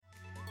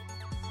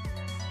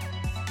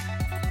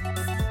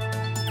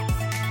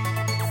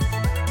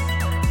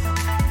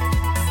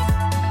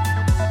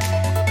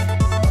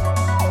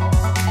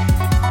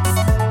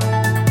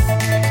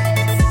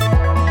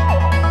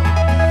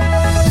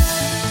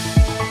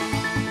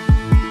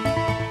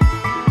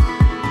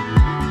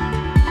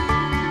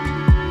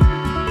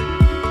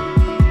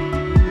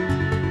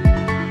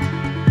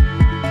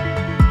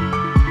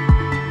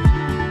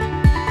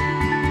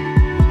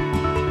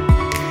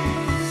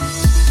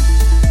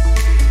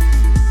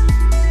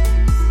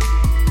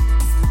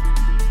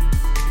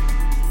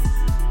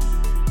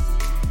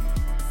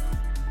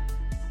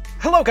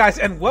Hello, guys,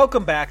 and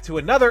welcome back to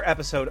another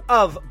episode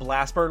of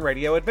Blastburn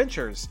Radio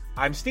Adventures.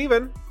 I'm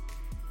Steven.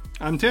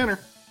 I'm Tanner.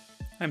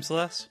 I'm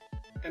Celeste.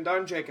 And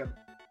I'm Jacob.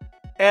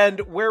 And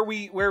where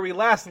we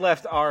last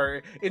left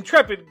our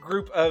intrepid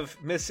group of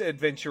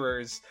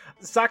misadventurers,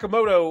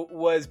 Sakamoto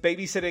was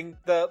babysitting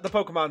the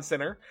Pokemon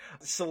Center.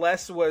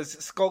 Celeste was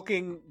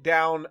skulking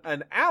down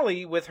an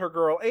alley with her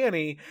girl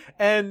Annie,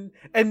 and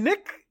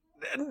Nick.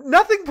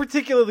 Nothing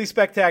particularly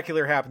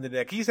spectacular happened to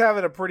Nick. He's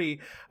having a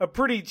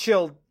pretty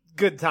chill,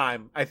 good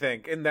time, I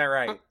think. Isn't that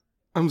right?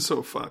 I'm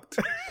so fucked.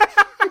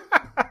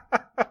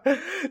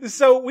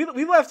 So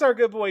we left our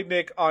good boy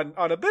Nick on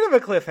a bit of a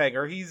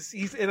cliffhanger.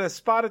 He's in a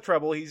spot of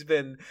trouble. He's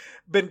been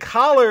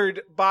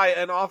collared by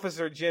an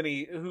officer,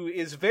 Jenny, who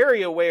is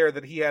very aware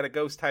that he had a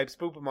ghost type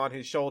Spoopum on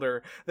his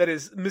shoulder that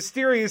is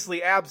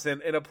mysteriously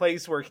absent in a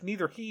place where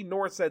neither he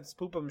nor said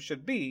Spoopum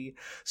should be.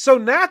 So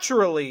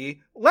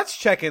naturally, let's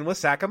check in with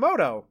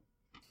Sakamoto.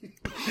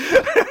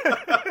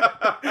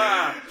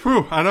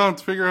 Whew, I don't have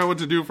to figure out what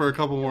to do for a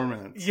couple more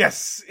minutes.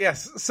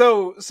 Yes.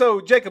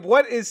 So Jacob,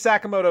 what is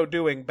Sakamoto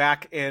doing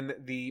back in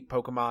the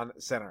Pokemon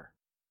Center?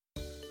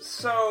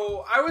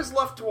 So, I was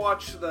left to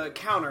watch the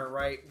counter,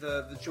 right?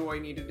 The Joy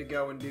needed to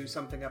go and do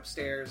something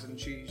upstairs, and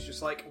she's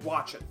just like,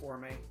 watch it for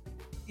me.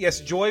 Yes,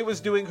 Joy was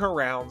doing her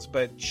rounds,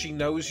 but she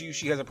knows you.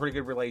 She has a pretty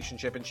good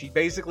relationship, and she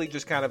basically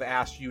just kind of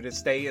asked you to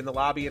stay in the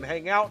lobby and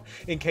hang out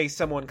in case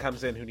someone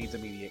comes in who needs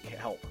immediate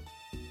help.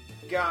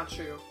 Got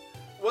you.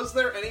 Was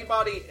there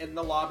anybody in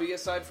the lobby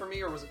aside from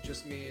me, or was it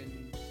just me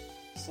and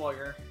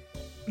Slugger?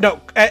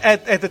 No,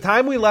 at the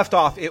time we left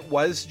off, it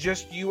was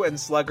just you and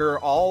Slugger.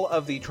 All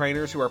of the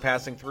trainers who are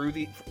passing through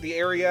the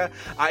area,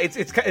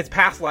 it's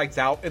past lights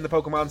out in the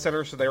Pokemon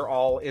Center, so they're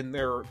all in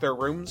their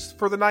rooms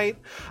for the night.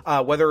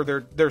 Whether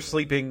they're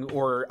sleeping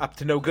or up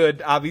to no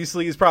good,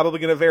 obviously, is probably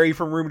going to vary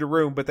from room to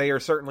room, but they are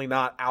certainly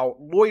not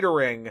out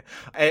loitering.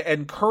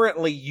 And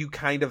currently, you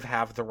kind of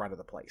have the run of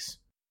the place.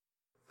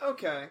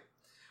 Okay.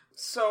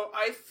 So,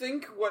 I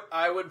think what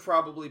I would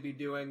probably be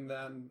doing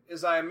then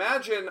is I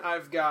imagine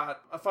I've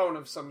got a phone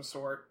of some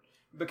sort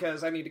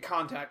because I need to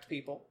contact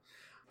people.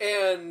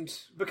 And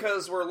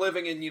because we're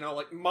living in,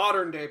 like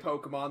modern day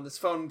Pokemon, this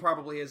phone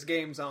probably has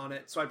games on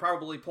it. So I'd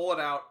probably pull it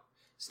out,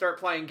 start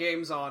playing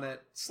games on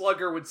it.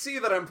 Slugger would see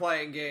that I'm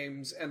playing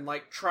games and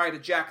try to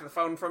jack the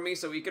phone from me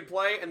so he could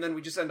play. And then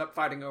we just end up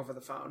fighting over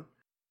the phone.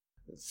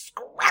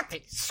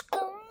 Scrafty!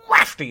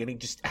 And he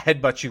just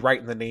headbutts you right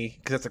in the knee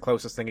because that's the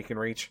closest thing he can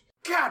reach.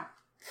 God!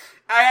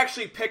 I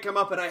actually pick him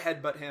up and I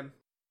headbutt him.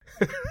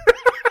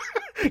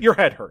 Your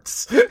head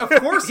hurts. Of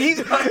course he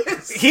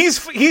does.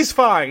 He's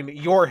fine.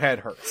 Your head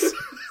hurts.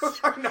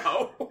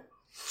 No.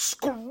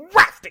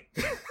 Scrafty!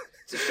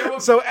 It's a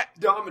show of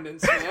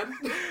dominance, man.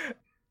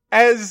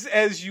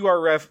 As you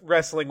are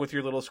wrestling with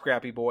your little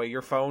scrappy boy,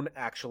 your phone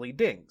actually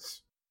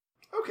dings.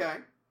 Okay.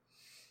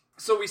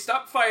 So we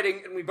stop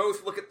fighting and we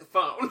both look at the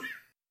phone.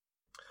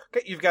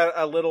 Okay, you've got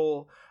a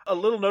little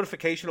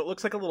notification. It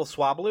looks like a little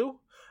Swablu,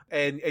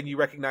 and you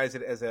recognize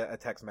it as a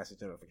text message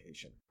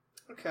notification.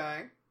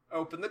 Okay.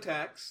 Open the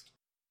text.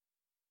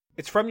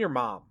 It's from your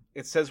mom.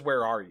 It says,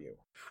 "Where are you?"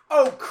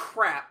 Oh,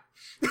 crap.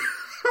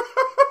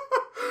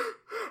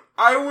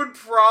 I would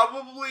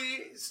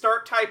probably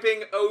start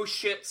typing, "oh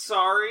shit,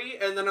 sorry,"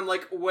 and then I'm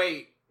like,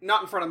 wait,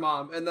 not in front of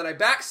mom. And then I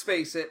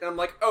backspace it, and I'm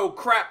like, "oh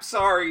crap,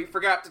 sorry,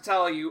 forgot to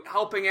tell you,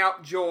 helping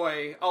out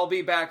Joy, I'll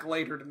be back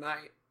later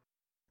tonight."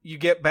 You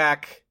get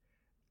back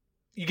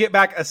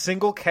a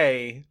single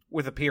K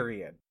with a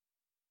period.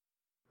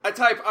 I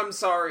type, "I'm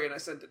sorry," and I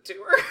send it to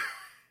her.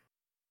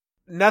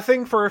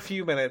 Nothing for a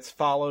few minutes,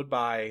 followed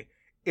by,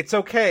 "It's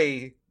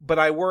okay, but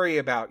I worry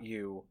about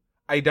you.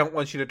 I don't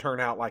want you to turn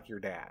out like your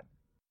dad."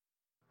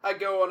 I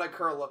go and I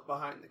curl up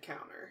behind the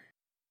counter.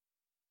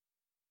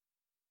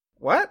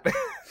 What?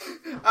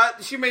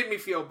 She made me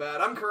feel bad.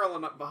 I'm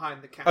curling up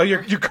behind the counter. Oh,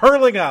 you're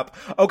curling up.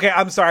 Okay,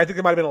 I'm sorry. I think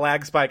there might have been a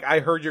lag spike.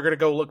 I heard you're going to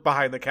go look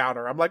behind the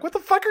counter. I'm like, what the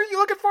fuck are you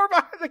looking for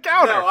behind the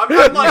counter? No,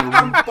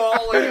 I'm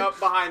balling up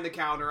behind the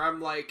counter.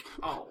 I'm like,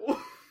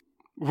 oh.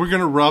 We're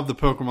gonna rob the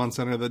Pokemon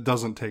Center that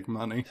doesn't take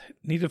money.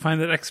 Need to find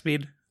that X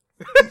speed.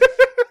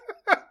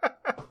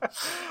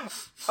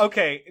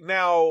 Okay,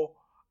 now,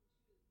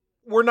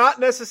 we're not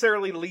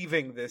necessarily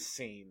leaving this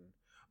scene,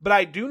 but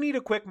I do need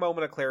a quick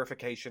moment of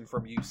clarification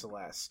from you,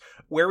 Celeste.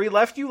 Where we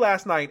left you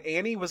last night,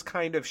 Annie was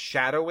kind of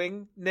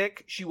shadowing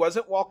Nick. She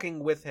wasn't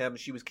walking with him.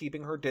 She was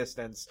keeping her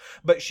distance,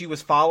 but she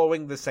was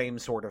following the same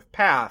sort of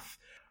path.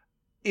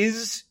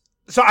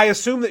 So I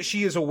assume that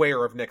she is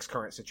aware of Nick's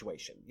current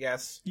situation,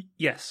 yes?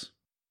 Yes.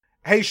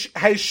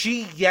 Has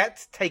she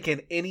yet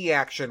taken any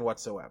action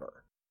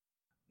whatsoever?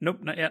 Nope,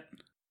 not yet.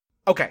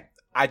 Okay.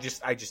 I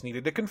just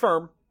needed to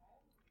confirm.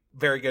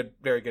 Very good,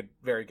 very good,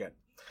 very good.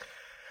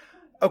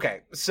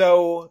 Okay,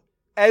 so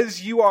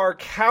as you are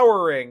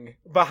cowering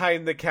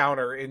behind the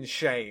counter in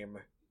shame,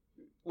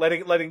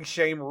 letting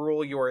shame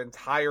rule your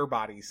entire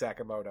body,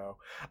 Sakamoto,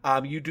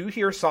 you do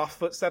hear soft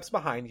footsteps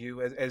behind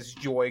you as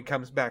Joy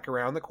comes back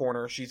around the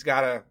corner. She's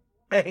got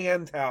a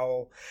hand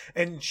towel,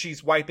 and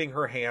she's wiping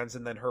her hands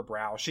and then her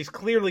brow. She's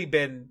clearly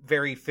been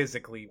very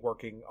physically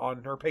working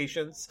on her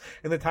patients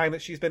in the time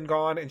that she's been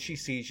gone, and she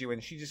sees you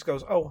and she just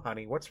goes, "Oh,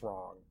 honey, what's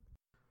wrong?"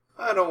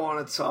 I don't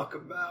want to talk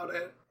about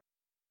it.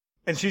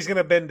 And she's going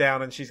to bend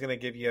down and she's going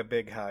to give you a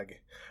big hug.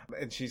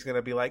 And she's going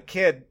to be like,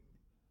 "Kid,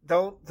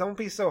 don't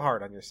be so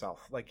hard on yourself.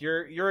 Like,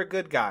 you're a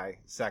good guy,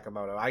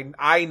 Sakamoto.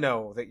 I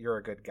know that you're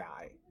a good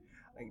guy.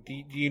 Like, do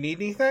you need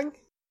anything?"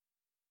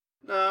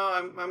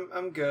 No,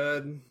 I'm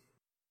good.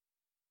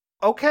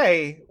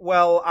 Okay,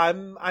 well,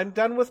 I'm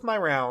done with my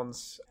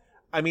rounds.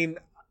 I mean,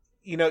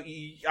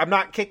 I'm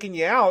not kicking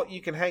you out.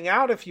 You can hang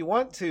out if you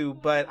want to,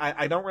 but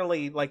I don't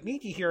really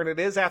need you here, and it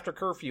is after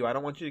curfew. I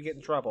don't want you to get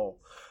in trouble.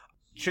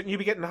 Shouldn't you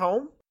be getting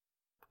home?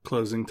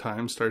 Closing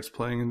time starts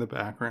playing in the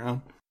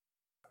background.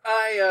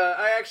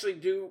 I actually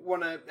do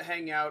want to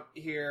hang out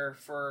here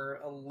for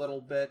a little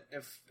bit,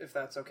 if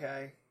that's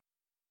okay.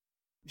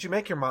 Did you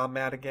make your mom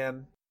mad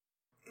again?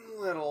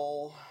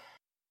 Little.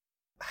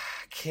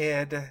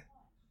 Kid.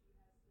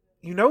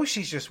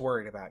 She's just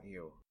worried about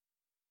you.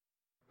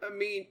 I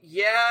mean,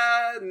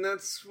 yeah, and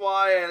that's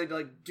why I,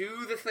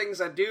 do the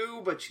things I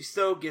do, but she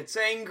still gets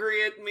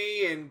angry at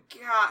me, and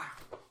God.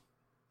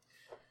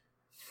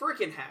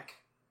 Freaking heck.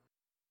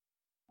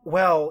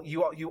 Well,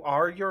 you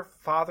are your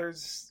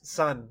father's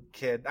son,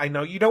 kid. I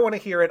know you don't want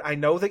to hear it. I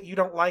know that you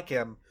don't like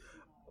him,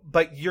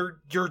 but you're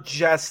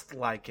just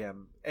like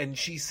him, and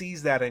she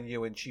sees that in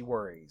you, and she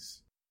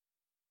worries.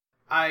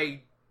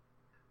 I'm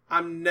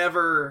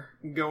never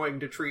going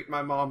to treat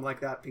my mom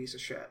like that piece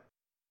of shit.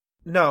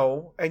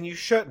 No, and you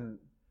shouldn't.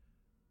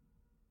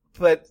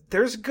 But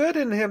there's good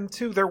in him,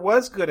 too. There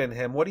was good in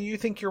him. What do you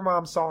think your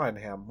mom saw in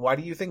him? Why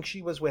do you think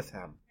she was with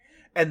him?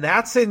 And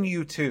that's in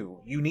you,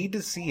 too. You need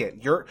to see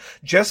it.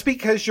 Just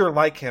because you're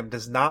like him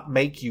does not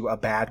make you a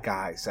bad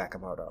guy,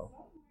 Sakamoto.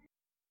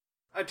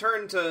 I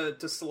turn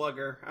to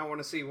Slugger. I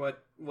want to see what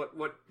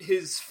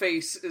his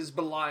face is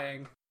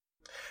belying.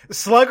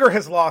 Slugger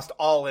has lost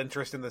all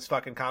interest in this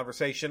fucking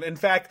conversation. In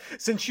fact,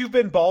 since you've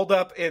been balled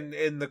up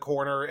in the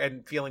corner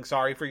and feeling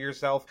sorry for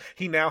yourself,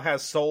 he now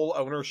has sole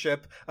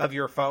ownership of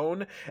your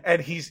phone,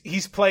 and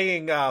he's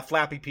playing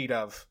Flappy Pete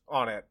of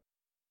on it.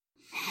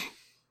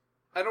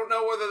 I don't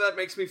know whether that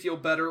makes me feel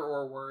better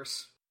or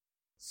worse.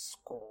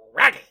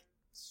 Scraggy!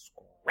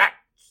 Scraggy!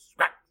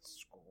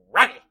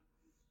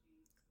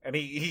 And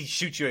he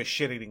shoots you a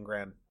shit-eating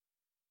grin.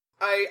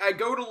 I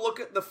go to look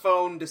at the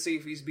phone to see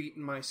if he's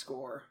beaten my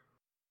score.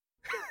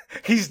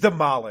 He's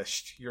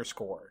demolished your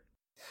score.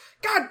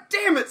 God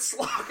damn it,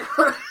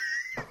 Slugger!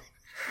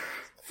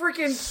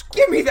 Freaking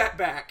give me that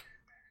back!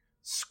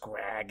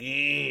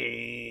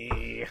 Scraggy!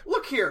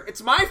 Look here,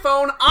 it's my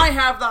phone, I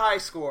have the high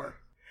score.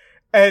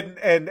 And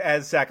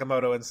as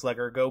Sakamoto and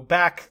Slugger go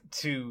back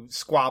to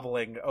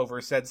squabbling over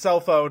said cell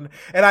phone,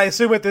 and I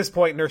assume at this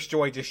point Nurse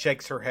Joy just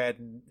shakes her head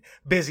and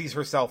busies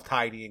herself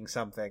tidying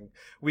something,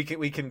 we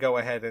can go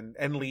ahead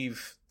and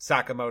leave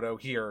Sakamoto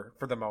here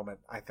for the moment,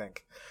 I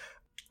think.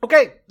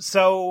 Okay,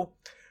 so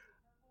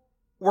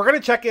we're going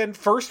to check in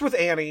first with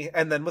Annie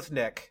and then with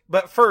Nick.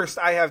 But first,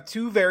 I have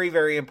two very,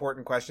 very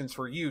important questions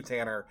for you,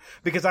 Tanner,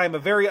 because I am a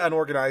very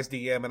unorganized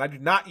DM and I do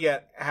not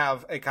yet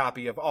have a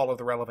copy of all of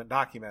the relevant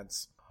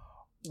documents.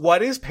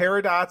 What is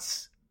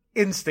Peridot's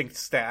instinct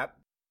stat?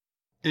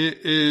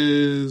 It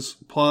is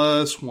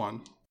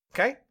 +1.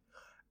 Okay.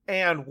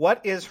 And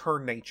what is her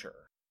nature?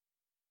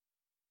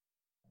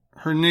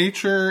 Her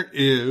nature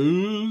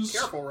is...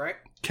 Careful, right?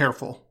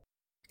 Careful.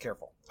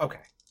 Careful. Okay.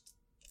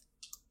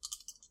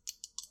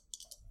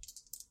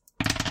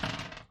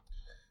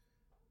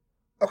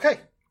 Okay.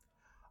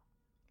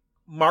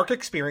 Mark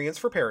experience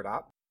for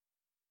Peridot.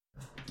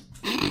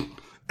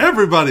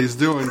 Everybody's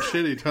doing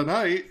shitty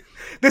tonight.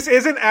 This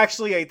isn't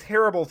actually a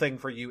terrible thing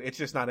for you. It's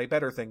just not a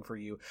better thing for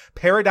you.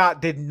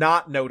 Peridot did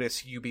not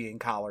notice you being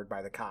collared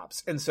by the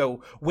cops, and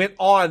so went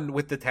on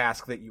with the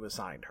task that you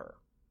assigned her.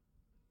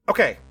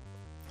 Okay.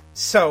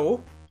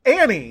 So,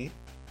 Annie,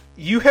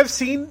 you have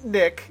seen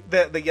Nick,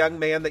 the young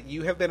man that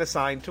you have been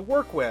assigned to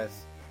work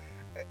with,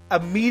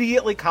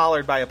 immediately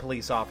collared by a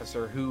police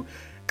officer who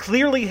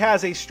clearly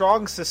has a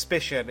strong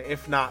suspicion,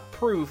 if not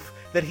proof,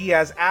 that he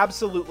has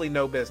absolutely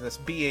no business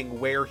being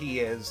where he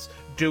is,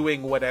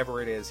 doing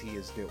whatever it is he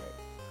is doing.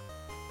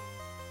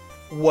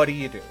 What do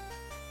you do?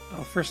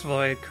 Well, first of all,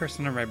 I curse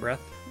under my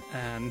breath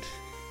and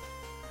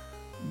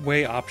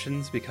weigh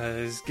options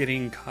because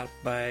getting caught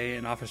by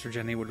an Officer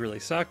Jenny would really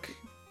suck,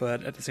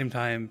 but at the same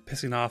time,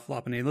 pissing off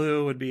Lopunny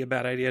Lou would be a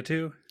bad idea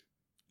too.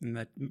 And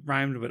that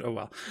rhymed, but oh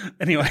well.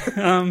 Anyway,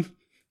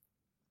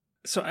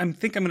 so I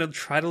think I'm going to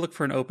try to look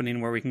for an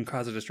opening where we can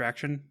cause a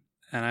distraction,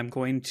 and I'm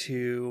going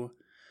to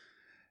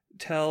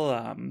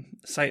tell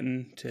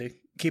Saiton to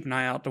keep an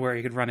eye out to where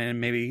he could run in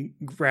and maybe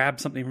grab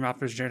something from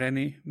Officer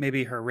Jenny,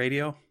 maybe her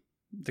radio,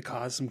 to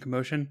cause some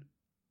commotion.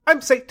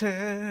 I'm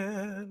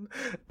Satan!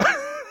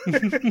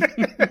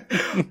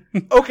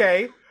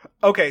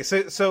 Okay,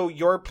 so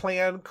your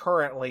plan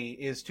currently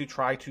is to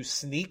try to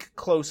sneak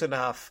close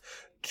enough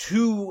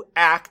to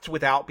act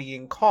without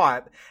being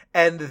caught,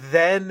 and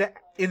then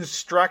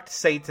instruct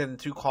Satan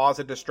to cause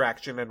a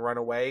distraction and run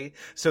away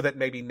so that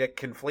maybe Nick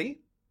can flee?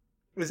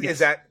 Is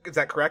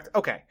that correct?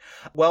 Okay.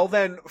 Well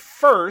then,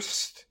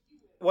 first,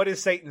 what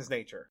is Satan's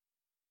nature?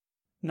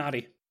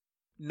 Naughty.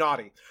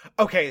 Naughty.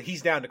 Okay,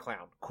 he's down to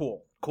clown.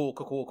 Cool.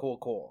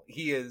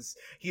 He is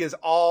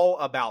all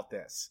about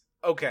this.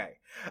 Okay.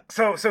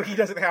 So he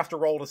doesn't have to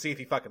roll to see if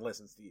he fucking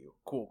listens to you.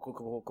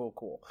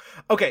 Cool.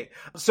 Okay,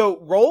 so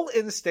roll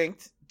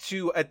instinct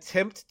to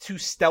attempt to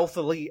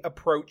stealthily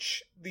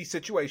approach the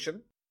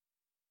situation.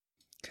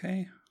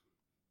 Okay.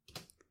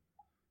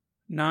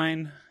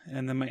 9,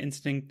 and then my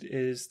instinct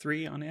is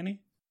 3 on Annie.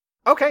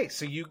 Okay,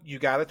 so you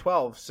got a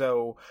 12.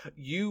 So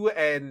you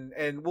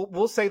and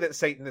we'll say that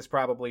Satan is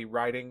probably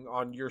riding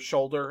on your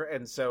shoulder,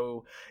 and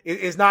so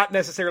is not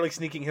necessarily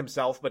sneaking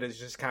himself, but is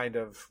just kind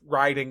of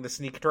riding the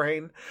sneak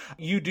train.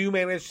 You do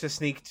manage to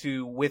sneak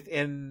to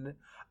within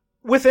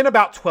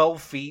about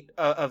 12 feet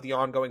of the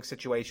ongoing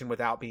situation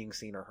without being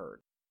seen or heard.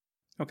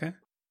 Okay.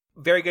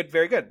 Very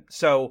good.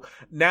 So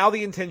now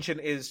the intention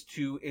is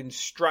to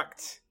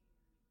instruct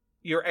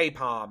your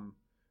APOM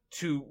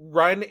to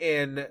run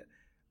in,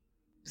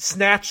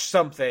 snatch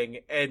something,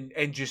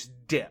 and just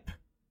dip.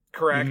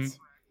 Correct?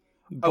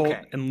 Mm-hmm. Bolt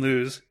okay. and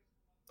lose.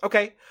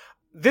 Okay.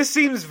 This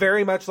seems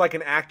very much like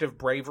an act of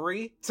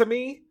bravery to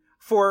me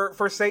for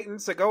Satan,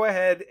 so go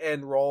ahead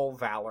and roll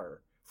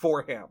Valor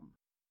for him.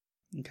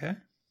 Okay.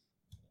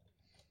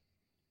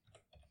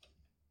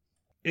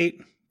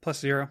 8 plus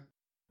 0.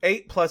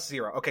 8 plus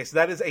 0. Okay, so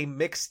that is a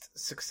mixed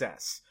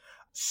success.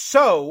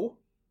 So,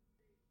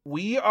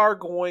 we are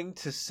going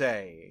to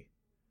say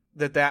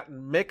that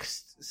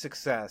mixed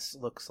success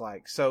looks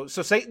like. So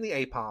Satan the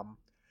APOM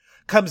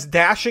comes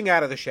dashing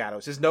out of the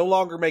shadows, is no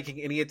longer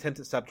making any attempt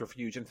at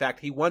subterfuge. In fact,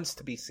 he wants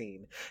to be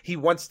seen. He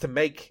wants to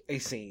make a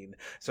scene.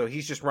 So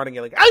he's just running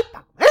in like,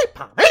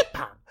 APOM!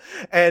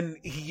 And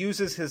he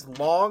uses his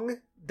long,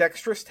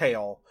 dexterous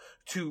tail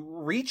to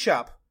reach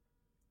up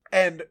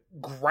and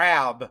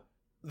grab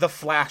the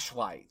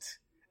flashlight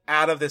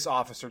out of this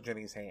Officer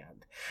Jenny's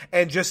hand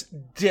and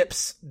just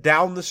dips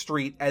down the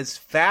street as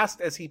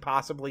fast as he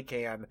possibly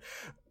can,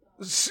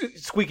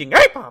 squeaking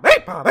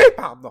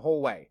APOM the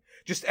whole way,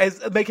 just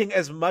as making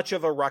as much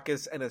of a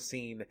ruckus and a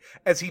scene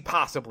as he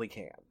possibly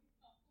can.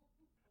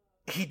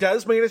 He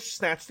does manage to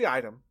snatch the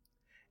item.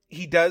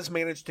 He does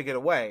manage to get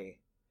away,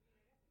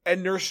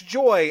 and Nurse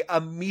Joy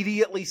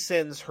immediately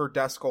sends her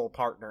Duskull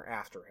partner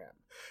after him.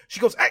 She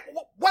goes, hey,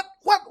 what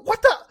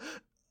the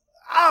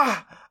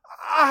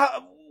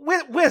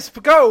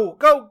Wisp, go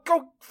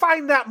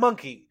find that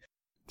monkey.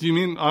 Do you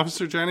mean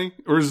Officer Jenny?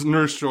 Or is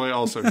Nurse Joy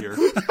also here?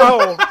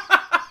 Oh.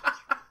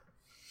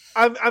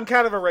 I'm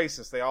kind of a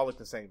racist. They all look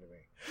the same to me.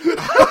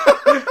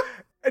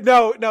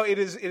 No, it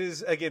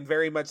is again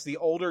very much the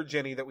older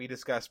Jenny that we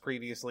discussed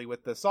previously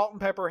with the salt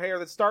and pepper hair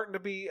that's starting to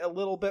be a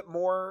little bit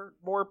more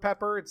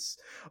pepper.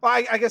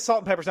 I guess salt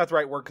and pepper's not the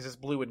right word because it's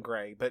blue and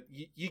gray, but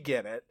you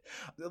get it.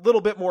 A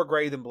little bit more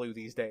gray than blue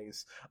these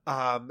days.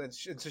 And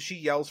so she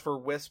yells for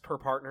Wisp, her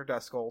partner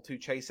Duskull, to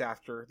chase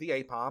after the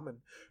APOM, and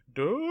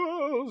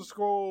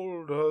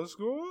Duskull,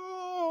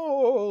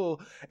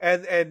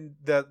 and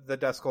the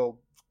Duskull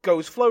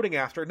goes floating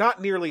after,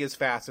 not nearly as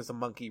fast as a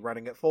monkey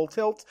running at full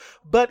tilt,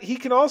 but he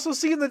can also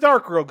see in the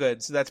dark real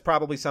good, so that's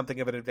probably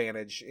something of an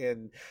advantage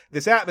in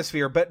this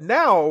atmosphere. But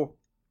now,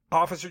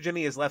 Officer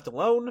Jenny is left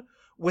alone,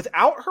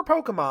 without her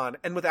Pokemon,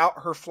 and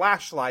without her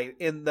flashlight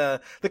in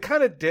the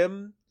kind of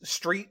dim,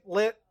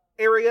 street-lit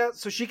area,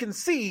 so she can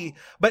see,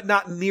 but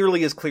not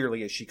nearly as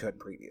clearly as she could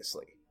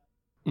previously.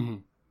 Mm-hmm.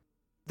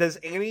 Does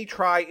Annie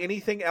try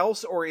anything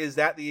else, or is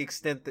that the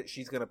extent that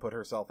she's going to put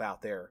herself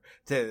out there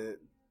to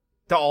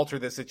alter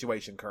this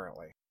situation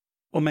currently?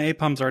 Well, my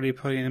APOM's already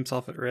putting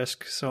himself at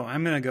risk, so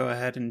I'm going to go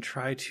ahead and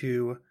try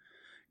to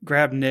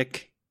grab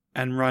Nick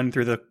and run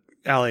through the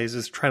alleys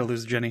as try to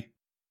lose Jenny.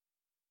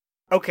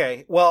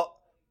 Okay, well,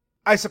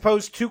 I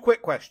suppose 2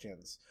 quick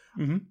questions.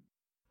 Mm-hmm.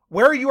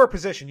 Where are you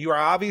positioned? You are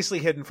obviously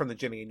hidden from the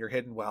Jenny, and you're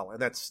hidden well, and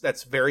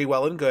that's very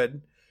well and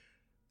good.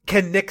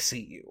 Can Nick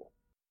see you?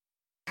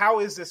 How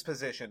is this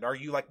positioned? Are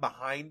you like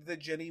behind the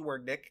Jenny where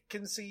Nick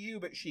can see you,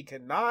 but she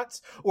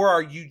cannot? Or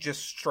are you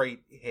just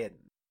straight hidden?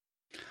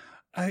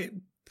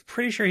 I'm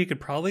pretty sure he could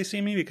probably see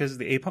me because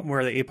the APOM,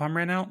 where the APOM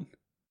ran out.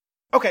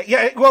 Okay,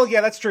 yeah, well, yeah,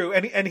 that's true.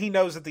 And he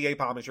knows that the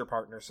APOM is your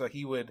partner, so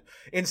he would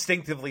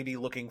instinctively be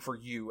looking for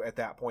you at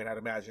that point, I'd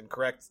imagine.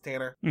 Correct,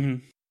 Tanner?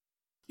 Mm-hmm.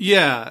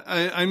 Yeah,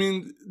 I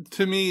mean,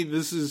 to me,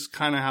 this is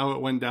kind of how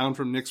it went down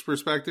from Nick's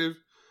perspective.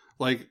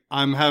 Like,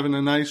 I'm having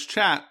a nice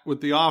chat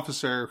with the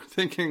officer,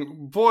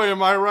 thinking, boy,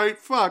 am I right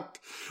fucked.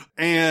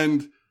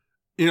 And,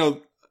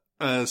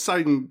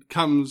 Sidon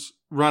comes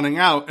running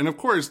out, and of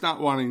course, not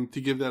wanting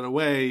to give that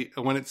away,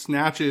 when it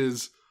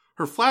snatches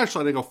her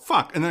flashlight, I go,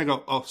 fuck. And then I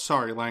go, oh,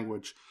 sorry,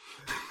 language.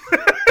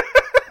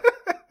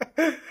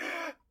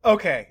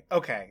 Okay.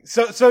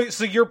 So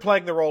you're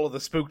playing the role of the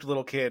spooked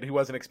little kid who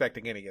wasn't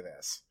expecting any of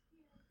this.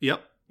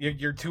 Yep.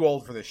 You're too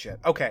old for this shit.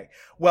 Okay.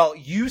 Well,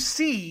 you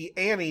see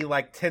Annie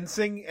like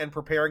tensing and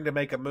preparing to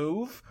make a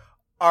move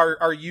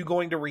Are you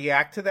going to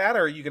react to that,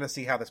 or are you going to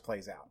see how this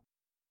plays out?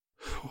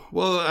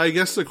 Well, I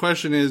guess the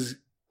question is,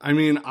 I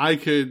mean, I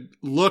could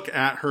look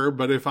at her,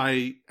 but if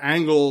I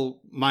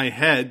angle my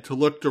head to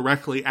look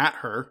directly at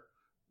her,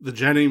 the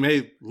Jenny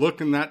may look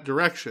in that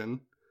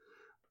direction.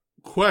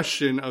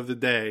 Question of the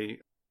day.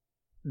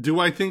 Do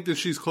I think that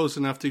she's close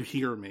enough to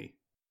hear me?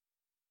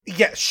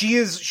 Yeah, she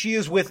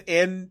is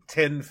within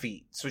 10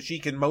 feet, so she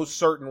can most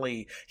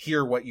certainly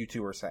hear what you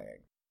two are saying.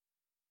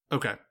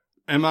 Okay.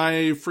 Am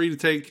I free to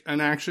take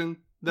an action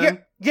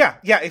then? Yeah.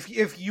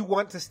 If you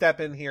want to step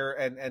in here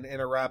and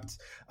interrupt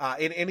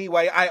in any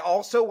way, I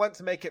also want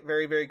to make it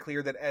very, very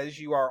clear that as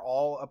you are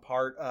all a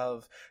part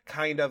of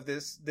kind of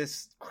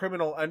this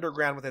criminal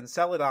underground within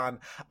Celadon,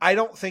 I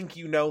don't think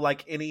you know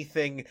like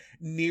anything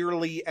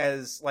nearly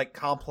as like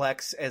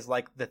complex as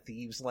like the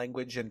thieves'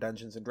 language in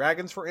Dungeons and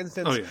Dragons, for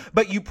instance. Oh, yeah.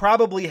 But you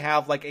probably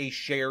have like a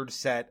shared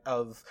set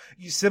of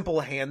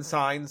simple hand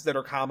signs that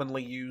are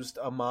commonly used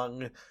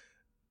among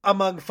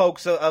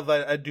folks of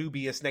a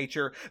dubious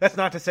nature. That's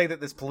not to say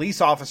that this police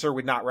officer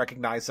would not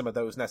recognize some of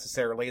those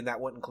necessarily, and that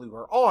wouldn't clue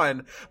her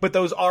on, but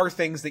those are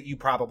things that you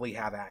probably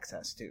have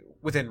access to,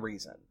 within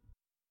reason.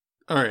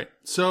 All right.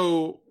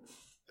 So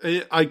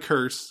I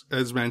curse,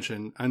 as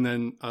mentioned, and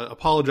then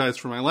apologize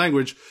for my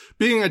language.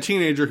 Being a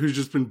teenager who's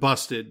just been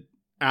busted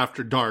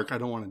after dark, I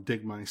don't want to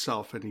dig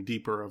myself any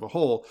deeper of a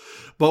hole.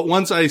 But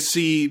once I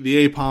see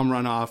the APOM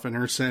run off and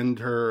her send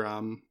her,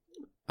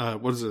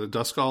 what is it, a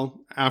Duskull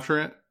after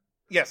it?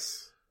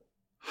 Yes.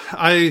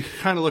 I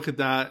kind of look at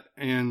that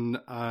and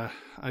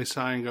I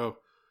sigh and go,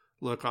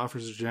 "Look,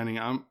 Officer Jenny,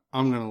 I'm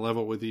going to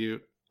level with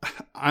you.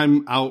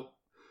 I'm out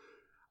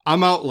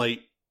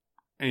late,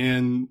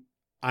 and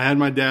I had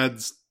my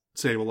dad's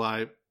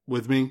Sableye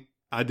with me.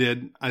 I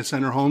did. I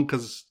sent her home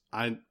because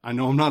I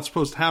know I'm not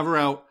supposed to have her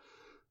out,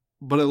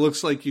 but it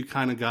looks like you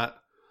kind of got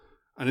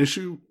an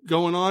issue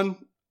going on.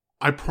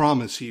 I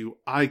promise you,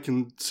 I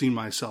can see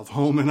myself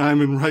home, and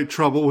I'm in right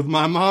trouble with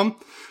my mom.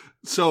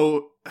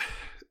 So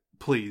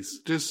please,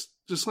 just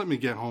let me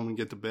get home and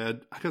get to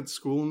bed. I got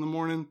school in the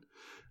morning.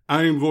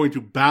 I am going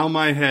to bow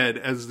my head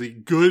as the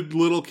good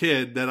little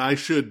kid that I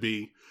should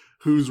be,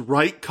 who's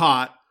right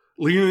caught,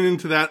 leaning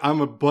into that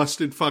I'm a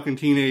busted fucking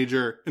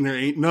teenager and there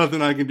ain't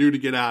nothing I can do to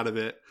get out of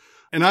it.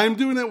 And I'm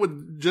doing it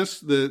with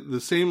just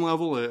the same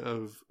level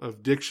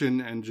of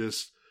diction and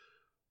just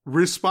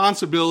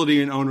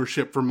responsibility and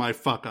ownership for my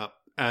fuck up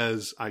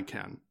as I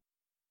can.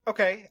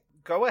 Okay,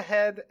 go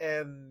ahead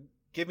and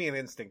give me an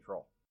instinct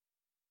roll.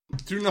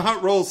 Do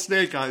not roll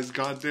snake eyes,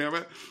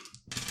 goddammit.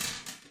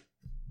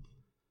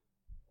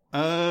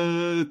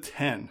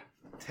 10.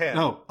 10.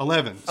 No,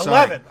 11.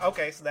 11.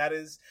 Okay, so that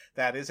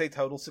is a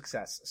total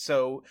success.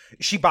 So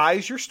she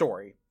buys your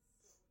story,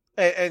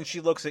 and she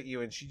looks at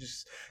you, and she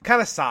just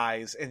kind of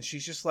sighs, and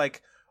she's just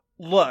like,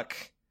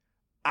 "Look,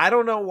 I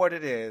don't know what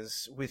it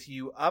is with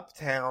you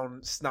uptown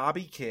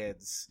snobby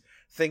kids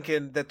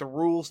thinking that the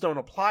rules don't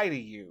apply to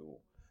you.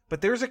 But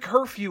there's a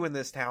curfew in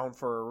this town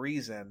for a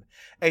reason,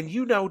 and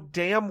you know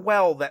damn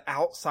well that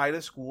outside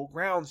of school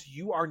grounds,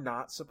 you are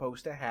not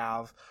supposed to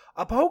have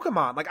a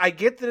Pokemon. Like, I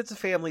get that it's a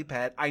family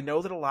pet. I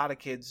know that a lot of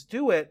kids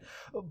do it,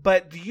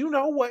 but do you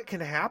know what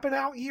can happen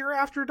out here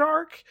after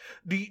dark?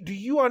 Do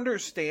you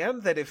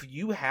understand that if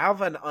you have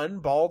an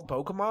unballed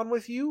Pokemon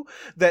with you,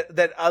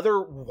 that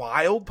other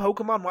wild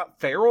Pokemon,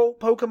 feral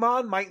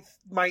Pokemon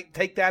might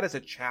take that as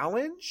a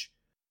challenge?"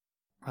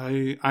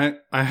 I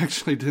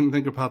actually didn't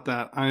think about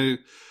that.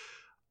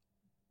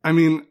 I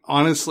mean,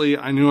 honestly,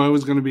 I knew I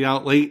was going to be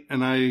out late,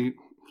 and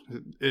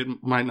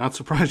it might not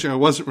surprise you, I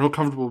wasn't real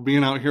comfortable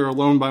being out here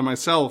alone by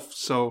myself.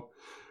 So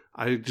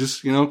I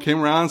just, came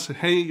around and said,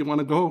 "Hey, you want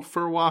to go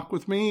for a walk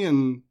with me?"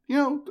 And,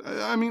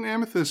 I mean,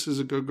 Amethyst is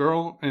a good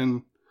girl,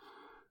 and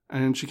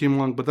she came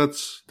along, but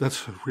that's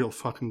a real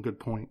fucking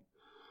good point.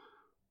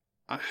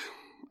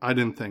 I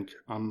didn't think.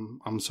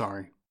 I'm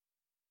sorry.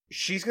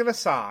 She's going to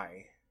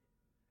sigh,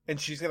 and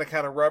she's going to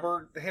kind of rub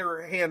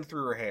her hand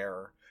through her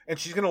hair. And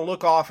she's going to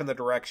look off in the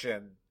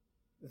direction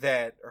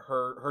that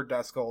her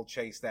Duskull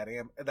chased that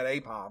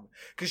APOM.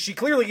 Because she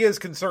clearly is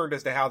concerned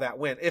as to how that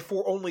went.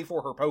 Only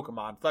for her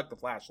Pokemon. Fuck the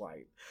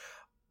flashlight.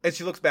 And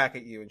she looks back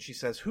at you and she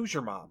says, "Who's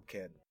your mom,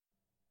 kid?"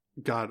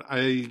 God,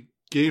 I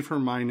gave her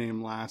my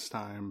name last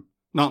time.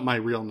 Not my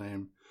real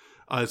name.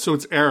 So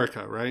it's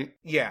Erica, right?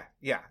 Yeah.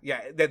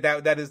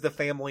 That is the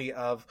family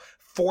of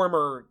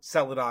former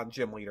Celadon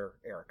gym leader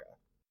Erica.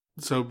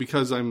 So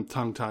because I'm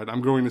tongue-tied,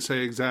 I'm going to say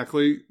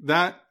exactly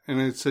that. And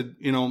it said,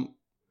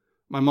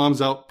 my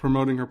mom's out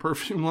promoting her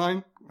perfume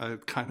line.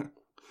 Kind of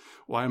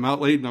why I'm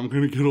out late, and I'm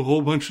going to get a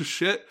whole bunch of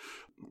shit.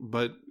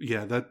 But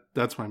yeah,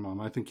 that's my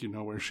mom. I think you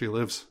know where she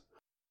lives.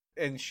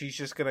 And she's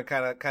just going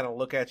to kind of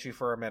look at you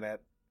for a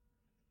minute.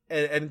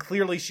 And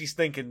clearly she's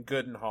thinking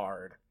good and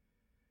hard.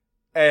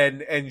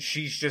 And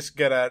she's just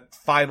going to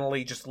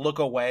finally just look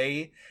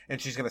away,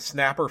 and she's going to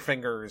snap her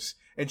fingers,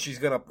 and she's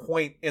going to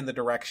point in the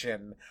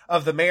direction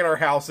of the manor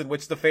house in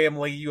which the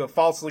family you have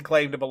falsely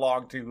claimed to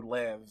belong to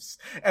lives.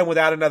 And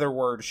without another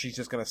word, she's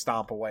just going to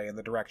stomp away in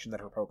the direction that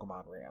her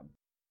Pokemon ran.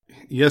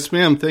 Yes,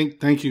 ma'am.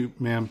 Thank you,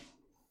 ma'am.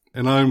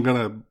 and I'm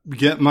gonna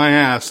get my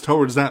ass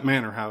towards that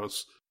manor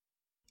house.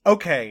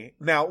 Okay,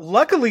 now,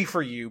 luckily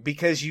for you,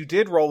 because you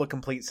did roll a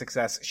complete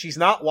success, she's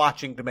not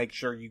watching to make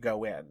sure you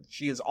go in.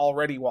 She is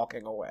already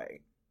walking away.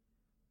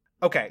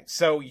 Okay,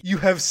 so you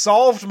have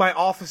solved my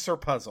officer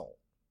puzzle.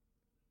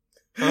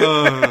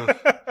 Hey,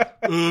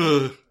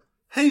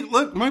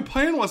 look, my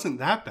plan wasn't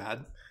that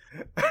bad.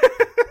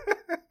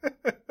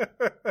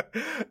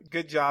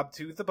 Good job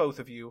to the both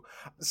of you.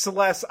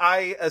 Celeste,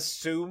 I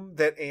assume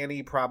that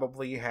Annie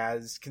probably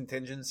has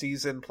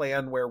contingencies in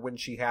plan where when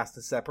she has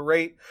to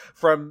separate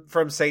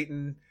from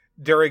Satan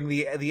during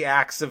the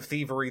acts of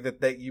thievery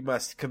that you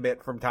must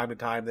commit from time to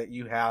time, that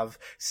you have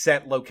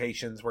set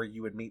locations where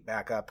you would meet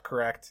back up,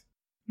 correct?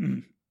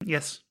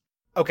 Yes.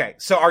 Okay,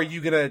 so are you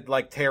gonna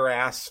tear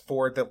ass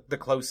for the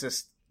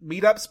closest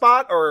meetup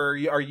spot, or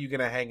are you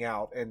gonna hang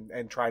out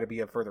and try to be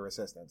of further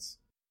assistance?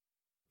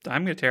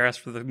 I'm going to tear ass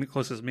for the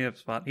closest meetup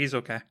spot. He's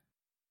okay.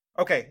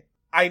 Okay.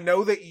 I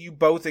know that you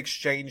both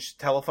exchanged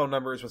telephone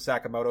numbers with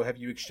Sakamoto. Have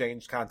you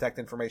exchanged contact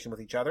information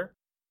with each other?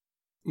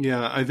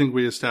 Yeah, I think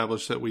we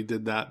established that we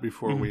did that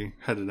before we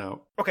headed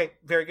out. Okay,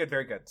 very good,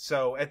 very good.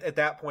 So at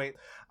that point,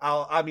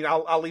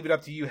 I'll leave it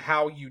up to you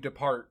how you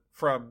depart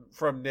from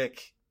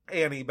Nick,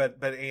 Annie,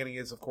 but Annie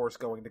is of course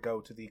going to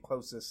go to the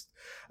closest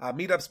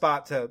meetup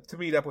spot to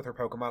meet up with her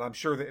Pokemon. I'm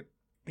sure that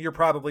you're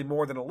probably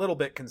more than a little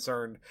bit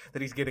concerned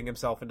that he's getting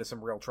himself into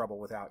some real trouble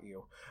without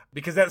you.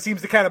 Because that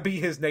seems to kind of be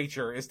his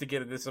nature, is to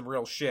get into some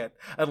real shit,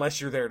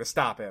 unless you're there to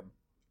stop him.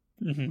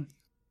 Mm-hmm.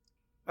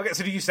 Okay,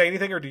 so do you say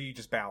anything, or do you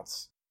just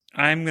bounce?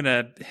 I'm going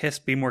to hiss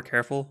be more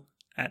careful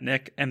at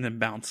Nick, and then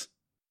bounce.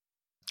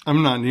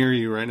 I'm not near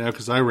you right now,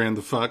 because I ran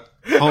the fuck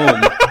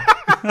home.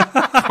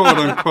 Quote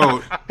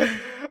unquote.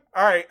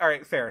 All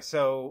right, fair.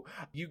 So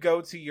you go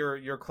to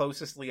your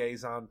closest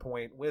liaison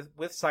point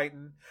with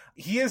Satan.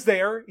 He is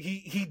there.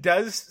 He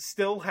does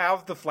still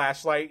have the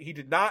flashlight. He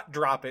did not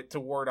drop it to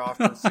ward off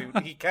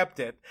pursuit. He kept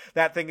it.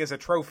 That thing is a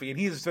trophy, and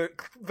he's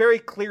very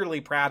clearly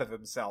proud of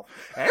himself.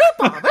 Air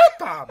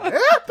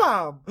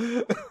bomb.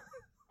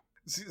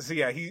 So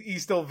yeah, he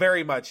still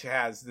very much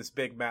has this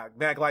big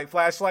Maglite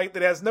flashlight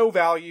that has no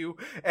value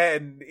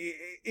and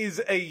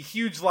is a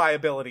huge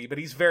liability, but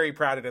he's very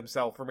proud of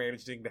himself for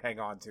managing to hang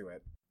on to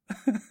it.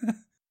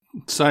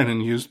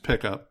 Simon used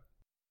pickup.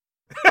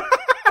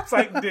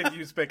 Titan did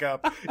use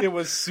pickup. It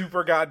was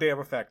super goddamn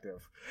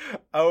effective.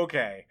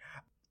 Okay.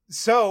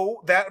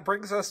 So that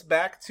brings us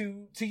back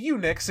to you,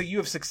 Nick. So you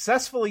have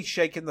successfully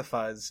shaken the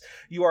fuzz.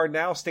 You are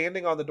now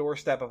standing on the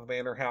doorstep of a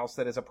manor house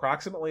that is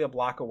approximately a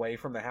block away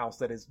from the house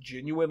that is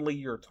genuinely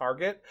your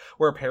target,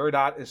 where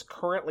Peridot is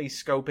currently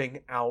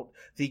scoping out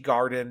the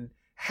garden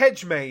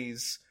hedge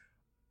maze.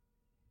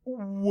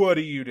 What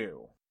do you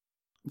do?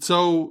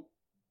 So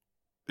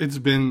it's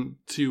been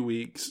 2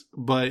 weeks,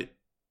 but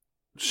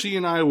she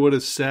and I would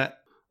have set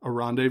a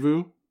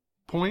rendezvous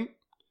point.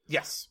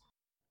 Yes.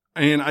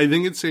 And I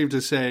think it's safe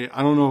to say,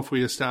 I don't know if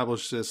we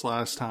established this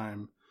last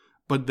time,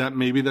 but that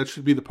maybe that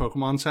should be the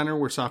Pokemon Center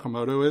where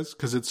Sakamoto is,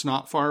 because it's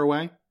not far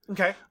away.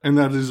 Okay. And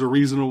that is a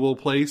reasonable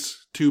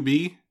place to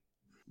be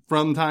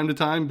from time to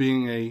time,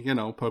 being a,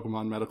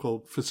 Pokemon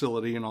medical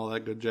facility and all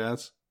that good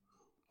jazz.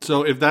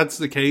 So if that's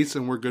the case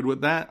and we're good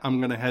with that, I'm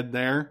going to head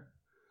there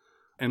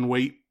and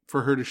wait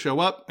for her to show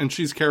up. And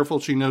she's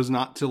careful. She knows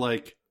not to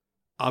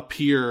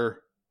appear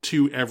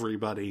to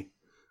everybody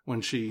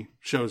when she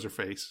shows her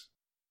face.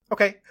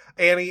 Okay.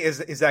 Annie, is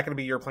that going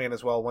to be your plan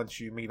as well once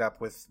you meet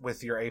up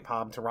with your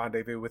APOM to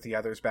rendezvous with the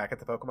others back at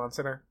the Pokemon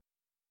Center?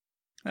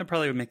 That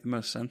probably would make the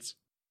most sense.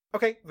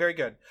 Okay, very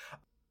good.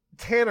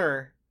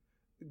 Tanner,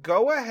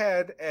 go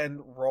ahead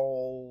and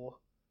roll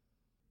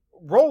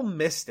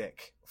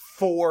Mystic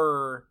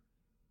for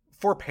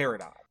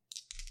Peridot.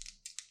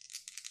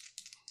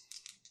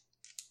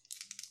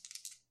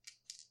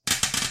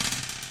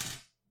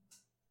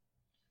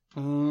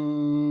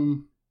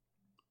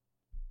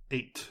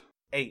 Eight.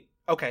 8.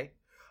 Okay.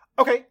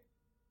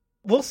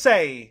 We'll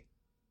say,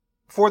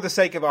 for the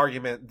sake of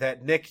argument,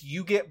 that Nick,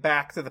 you get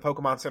back to the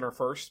Pokemon Center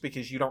first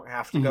because you don't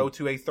have to go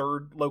to a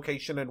third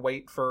location and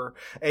wait for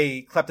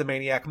a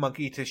kleptomaniac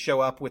monkey to show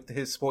up with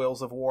his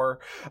spoils of war.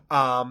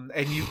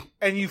 And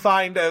you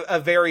find a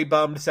very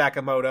bummed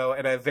Sakamoto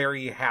and a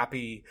very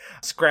happy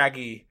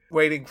Scraggy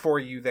waiting for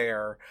you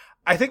there.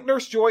 I think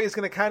Nurse Joy is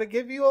going to kind of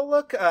give you a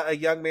look, a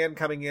young man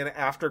coming in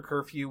after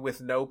curfew with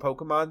no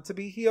Pokemon to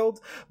be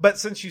healed. But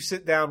since you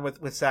sit down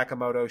with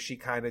Sakamoto, she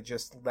kind of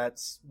just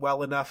lets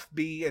well enough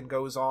be and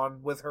goes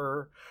on with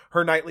her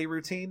nightly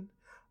routine.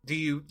 Do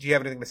you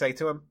have anything to say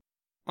to him?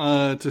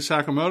 To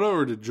Sakamoto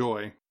or to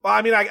Joy? Well,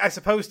 I mean, I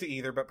suppose to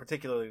either, but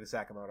particularly to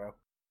Sakamoto.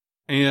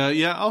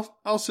 Yeah,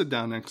 I'll sit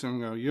down next to him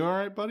and go, "You all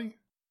right, buddy?"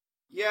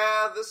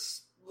 Yeah,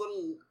 this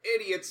little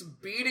idiot's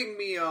beating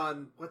me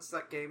on... What's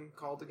that game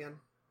called again?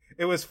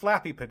 It was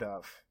Flappy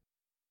Pidove.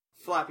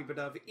 Flappy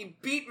Pidove. He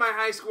beat my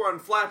high score on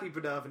Flappy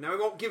Pidove, and now he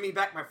won't give me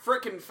back my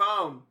frickin'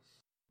 phone.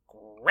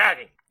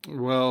 Graggy.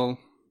 Well,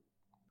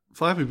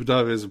 Flappy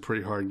Pidove is a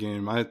pretty hard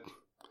game. I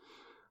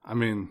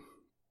mean,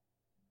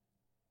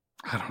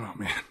 I don't know,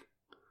 man.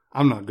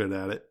 I'm not good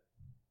at it.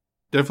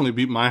 definitely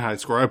beat my high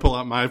score. I pull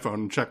out my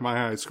phone and check my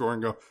high score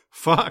and go,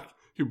 fuck,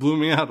 you blew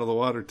me out of the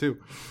water too.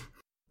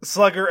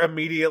 Slugger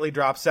immediately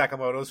drops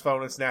Sakamoto's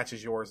phone and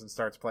snatches yours and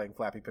starts playing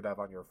Flappy Pedov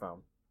on your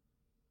phone.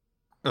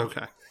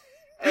 Okay.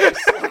 Hey,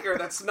 Slugger,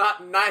 that's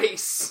not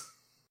nice.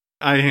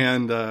 I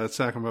hand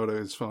Sakamoto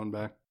his phone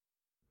back.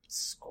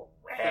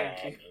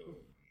 Thank you.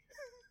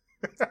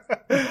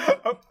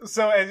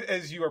 So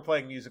as you are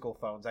playing musical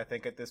phones, I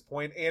think at this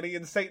point, Annie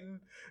and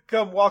Satan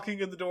come walking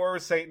in the door,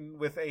 Satan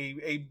with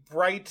a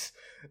bright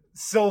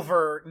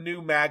silver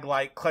new mag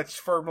light clutched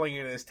firmly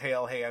in his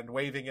tail hand,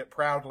 waving it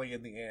proudly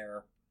in the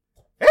air.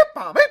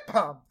 Hip-pom,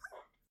 hip-pom!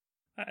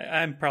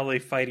 I'm probably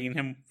fighting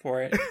him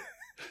for it.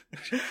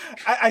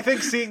 I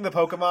think seeing the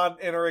Pokemon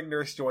entering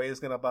Nurse Joy is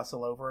going to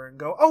bustle over and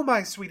go, "Oh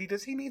my sweetie,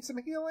 does he need some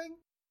healing?"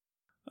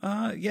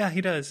 Yeah,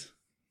 he does.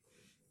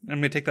 I'm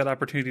going to take that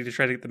opportunity to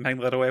try to get the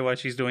magnet away while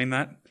she's doing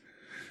that.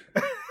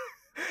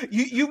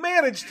 You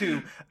managed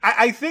to.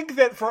 I think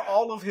that for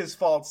all of his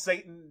faults,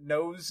 Satan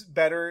knows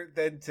better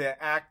than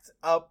to act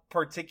up,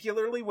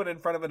 particularly when in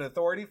front of an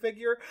authority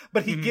figure,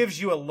 but he gives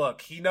you a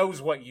look. He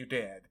knows what you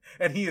did,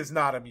 and he is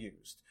not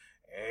amused.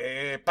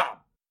 Hey,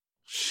 pop.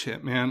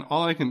 Shit, man.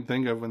 All I can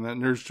think of when that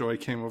Nurse Joy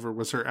came over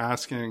was her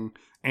asking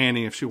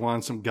Annie if she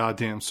wanted some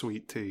goddamn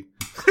sweet tea.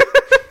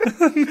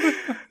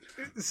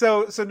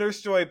 So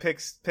Nurse Joy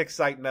picks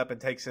Satan up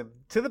and takes him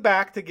to the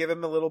back to give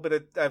him a little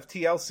bit of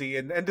TLC,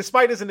 and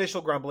despite his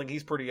initial grumbling,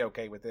 he's pretty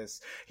okay with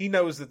this. He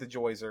knows that the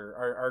Joys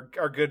are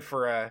good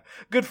for a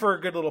good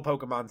little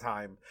Pokemon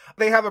time.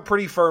 They have a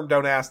pretty firm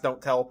don't ask,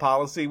 don't tell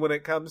policy when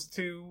it comes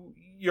to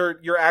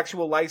your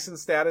actual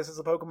license status as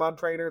a Pokemon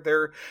trainer.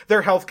 They're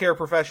healthcare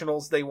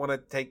professionals. They want to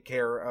take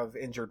care of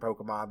injured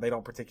Pokemon. They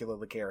don't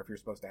particularly care if you're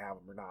supposed to have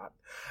them or not.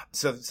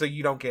 So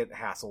you don't get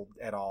hassled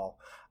at all.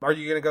 Are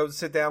you going to go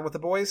sit down with the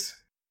boys?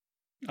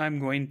 I'm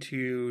going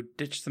to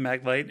ditch the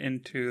Maglite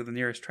into the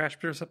nearest trash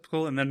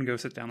receptacle and then go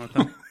sit down with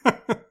them.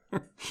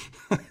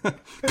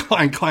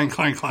 Clang, clang,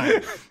 clang,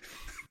 clang.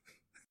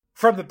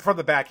 From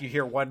the back, you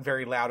hear one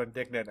very loud,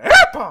 indignant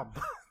 "Hip-pom!"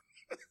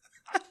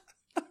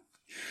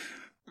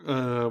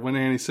 When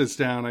Annie sits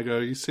down, I go,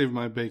 "You saved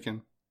my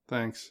bacon.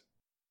 Thanks."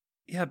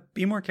 Yeah,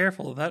 be more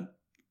careful. That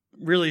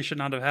really should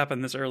not have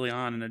happened this early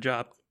on in a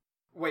job.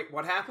 Wait,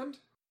 what happened?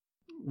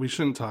 We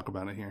shouldn't talk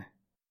about it here.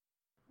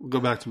 We'll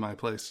go back to my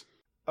place.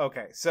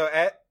 Okay, so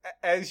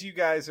as you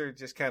guys are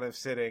just kind of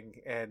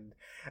sitting, and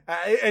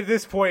at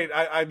this point,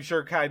 I'm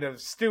sure kind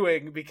of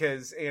stewing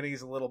because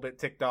Annie's a little bit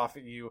ticked off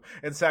at you,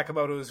 and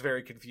Sakamoto is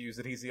very confused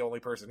that he's the only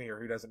person here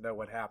who doesn't know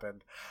what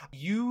happened.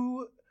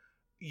 You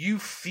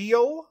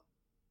feel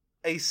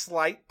a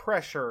slight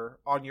pressure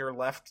on your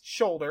left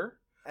shoulder,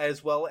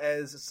 as well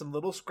as some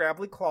little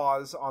scrabbly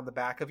claws on the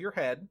back of your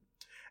head.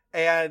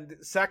 And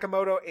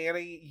Sakamoto,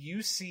 Annie,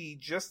 you see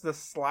just the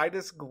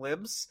slightest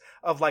glimpse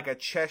of like a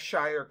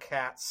Cheshire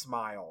cat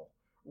smile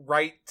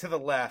right to the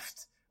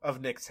left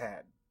of Nick's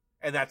head.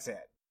 And that's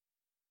it.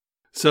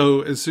 So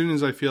as soon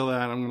as I feel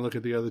that, I'm going to look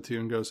at the other two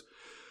and goes,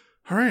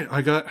 "All right,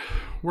 I got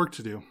work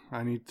to do.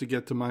 I need to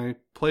get to my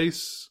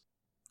place.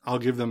 I'll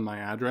give them my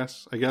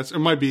address, I guess. It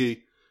might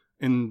be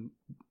in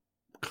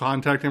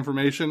contact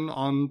information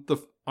on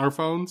our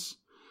phones,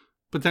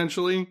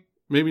 potentially.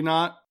 Maybe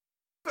not.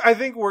 I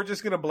think we're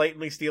just going to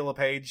blatantly steal a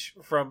page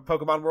from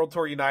Pokemon World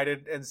Tour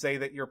United and say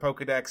that your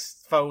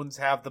Pokedex phones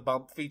have the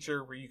bump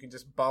feature where you can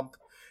just bump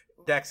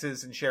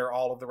dexes and share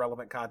all of the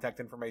relevant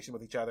contact information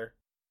with each other.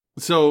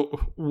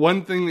 So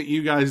one thing that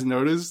you guys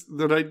noticed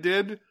that I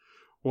did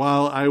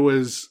while I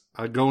was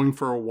going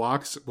for a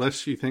walk,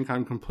 lest you think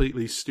I'm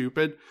completely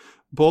stupid,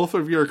 both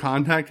of your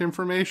contact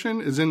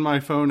information is in my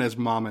phone as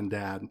Mom and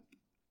Dad.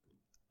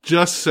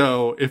 Just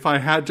so if I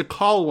had to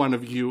call one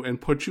of you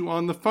and put you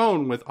on the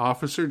phone with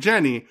Officer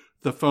Jenny,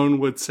 the phone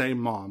would say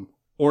Mom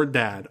or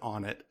Dad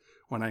on it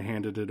when I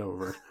handed it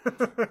over.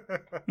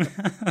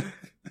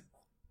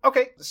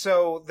 Okay,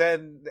 so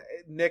then,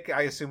 Nick,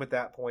 I assume at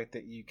that point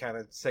that you kind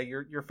of say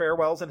your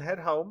farewells and head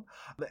home.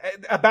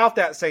 About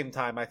that same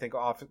time, I think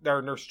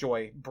Nurse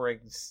Joy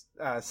brings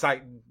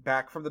Satan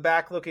back from the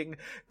back looking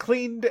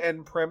cleaned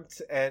and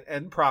primped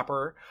and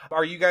proper.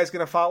 Are you guys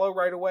going to follow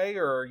right away,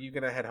 or are you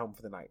going to head home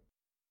for the night?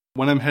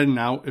 When I'm heading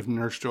out, if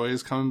Nurse Joy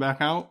is coming back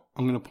out,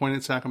 I'm going to point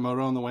at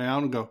Sakamoto on the way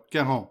out and go,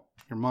 "Get home.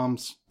 Your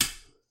mom's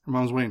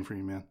waiting for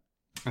you, man."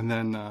 And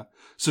then,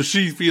 so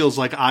she feels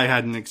like I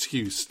had an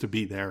excuse to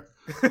be there,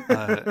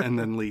 and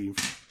then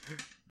leave.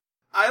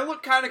 I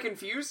look kind of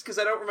confused because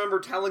I don't remember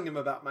telling him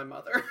about my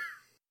mother.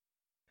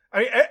 I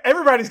mean,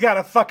 everybody's got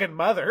a fucking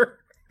mother.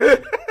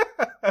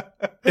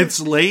 It's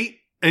late,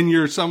 and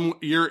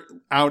you're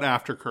out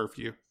after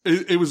curfew.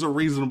 It was a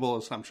reasonable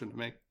assumption to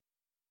make.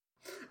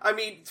 I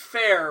mean,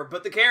 fair,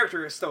 but the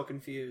character is still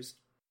confused.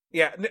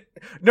 Yeah,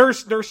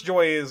 Nurse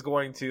Joy is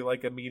going to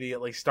like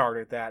immediately start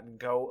at that and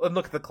go and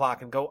look at the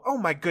clock and go, "Oh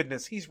my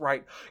goodness, he's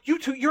right. You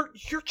two, you're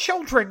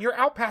children. You're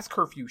out past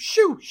curfew.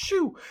 Shoo!"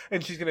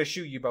 And she's going to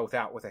shoo you both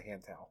out with a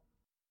hand towel.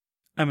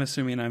 I'm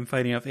assuming I'm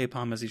fighting off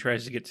Apom as he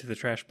tries to get to the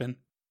trash bin.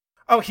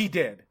 Oh, he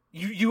did.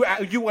 You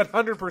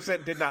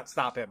 100% did not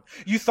stop him.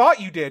 You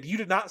thought you did. You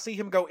did not see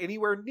him go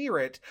anywhere near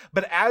it.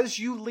 But as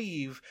you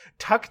leave,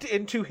 tucked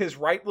into his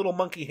right little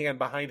monkey hand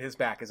behind his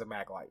back is a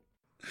Maglite.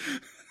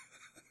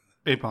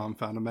 Apom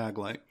found a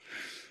Maglite.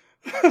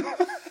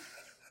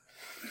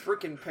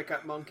 Freaking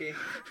pickup monkey.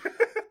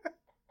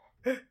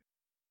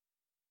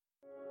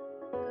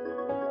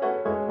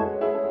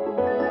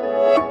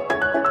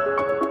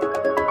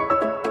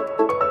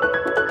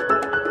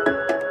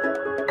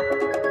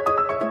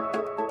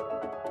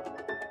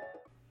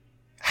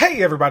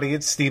 Hey everybody,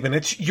 it's Steven.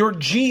 It's your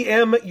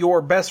GM,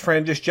 your best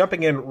friend, just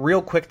jumping in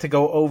real quick to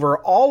go over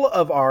all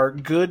of our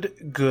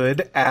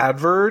good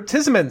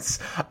advertisements.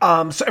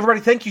 So everybody,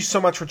 thank you so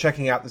much for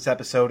checking out this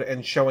episode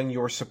and showing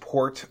your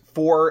support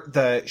for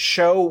the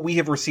show. We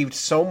have received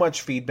so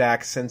much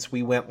feedback since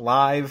we went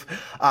live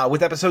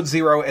with episode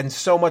 0, and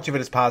so much of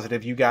it is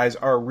positive. You guys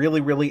are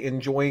really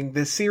enjoying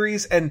this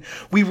series, and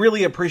we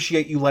really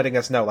appreciate you letting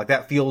us know. Like,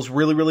 that feels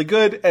really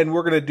good, and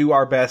we're going to do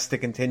our best to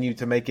continue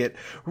to make it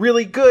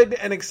really good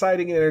and exciting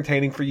and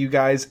entertaining for you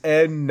guys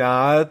and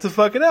not to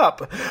fuck it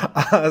up.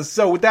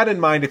 So with that in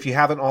mind, if you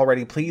haven't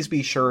already, please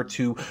be sure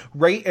to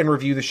rate and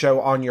review the show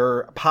on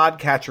your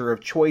podcatcher of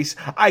choice,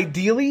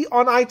 ideally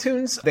on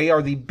iTunes. They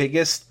are the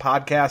biggest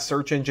podcast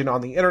search engine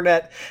on the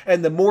internet,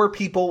 and the more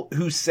people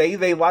who say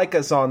they like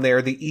us on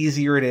there, the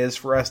easier it is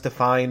for us to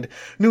find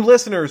new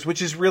listeners,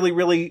 which is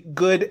really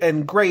good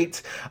and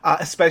great,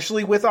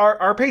 especially with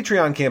our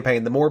Patreon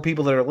campaign. The more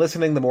people that are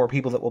listening, the more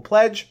people that will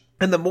pledge.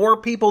 And the more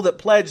people that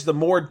pledge, the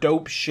more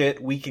dope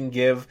shit we can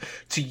give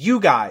to you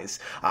guys.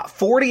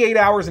 48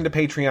 hours into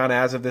Patreon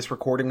as of this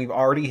recording, we've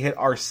already hit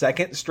our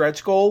second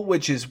stretch goal,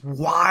 which is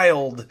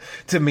wild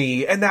to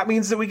me. And that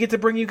means that we get to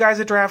bring you guys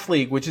a draft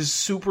league, which is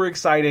super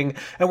exciting.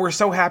 And we're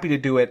so happy to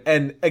do it.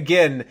 And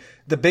again,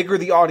 the bigger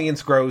the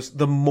audience grows,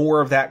 the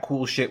more of that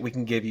cool shit we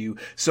can give you.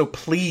 So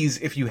please,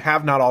 if you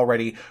have not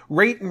already,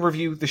 rate and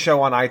review the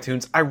show on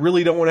iTunes. I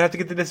really don't want to have to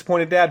get the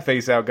disappointed dad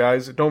face out,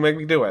 guys. Don't make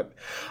me do it.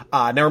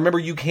 Now remember,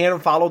 you can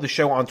follow the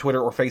show on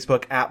Twitter or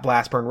Facebook at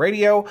Blastburn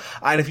Radio.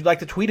 And if you'd like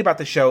to tweet about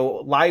the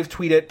show, live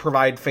tweet it,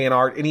 provide fan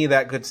art, any of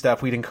that good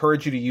stuff, we'd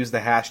encourage you to use the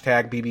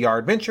hashtag BBR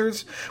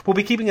Adventures. We'll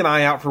be keeping an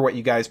eye out for what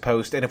you guys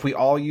post. And if we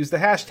all use the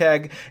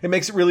hashtag, it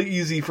makes it really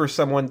easy for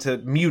someone to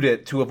mute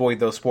it to avoid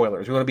those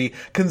spoilers. We want to be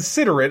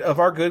considerate of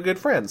our good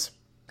friends.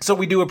 So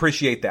we do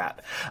appreciate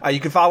that. You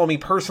can follow me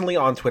personally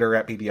on Twitter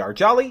at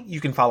BBRJolly. You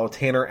can follow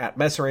Tanner at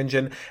Messer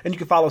Engine, and you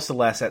can follow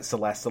Celeste at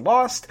Celeste the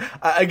Lost.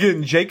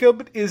 Again,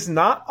 Jacob is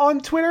not on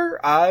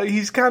Twitter.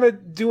 He's kind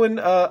of doing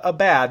a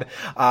bad,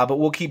 but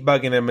we'll keep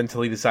bugging him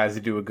until he decides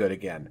to do a good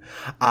again.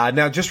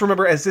 Now, just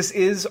remember, as this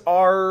is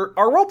our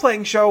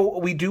role-playing show,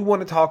 we do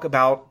want to talk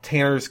about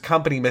Tanner's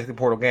company, Mythic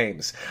Portal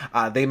Games.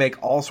 They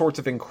make all sorts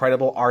of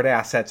incredible art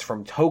assets,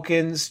 from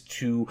tokens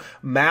to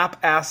map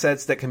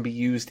assets that can be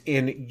used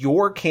in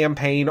your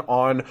campaign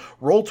on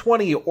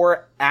Roll20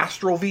 or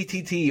Astral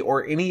VTT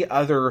or any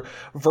other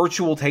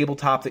virtual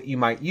tabletop that you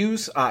might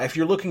use. If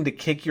you're looking to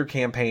kick your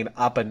campaign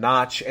up a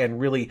notch and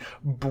really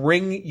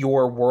bring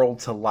your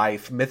world to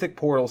life, Mythic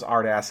Portal's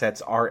art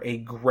assets are a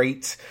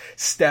great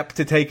step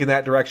to take in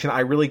that direction. I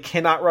really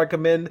cannot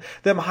recommend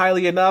them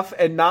highly enough,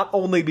 and not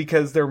only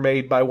because they're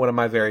made by one of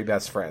my very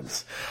best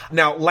friends.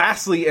 Now,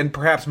 lastly, and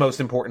perhaps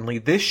most importantly,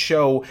 this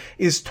show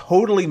is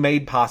totally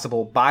made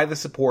possible by the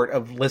support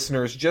of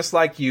listeners just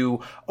like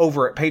you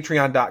over at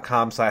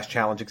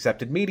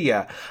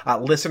patreon.com/challengeacceptedmedia.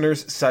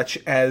 Listeners such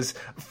as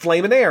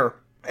Flame and Air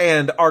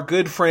and our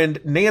good friend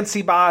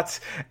Nancy Bot,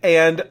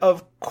 and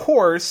of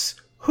course,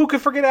 who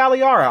could forget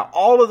Aliara?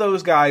 All of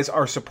those guys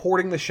are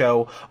supporting the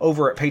show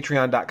over at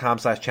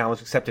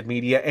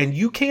patreon.com/challengeacceptedmedia, and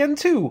you can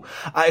too.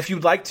 If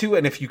you'd like to,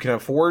 and if you can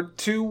afford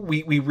to,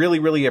 we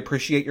really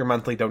appreciate your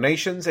monthly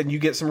donations, and you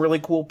get some really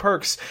cool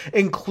perks,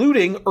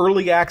 including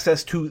early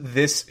access to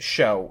this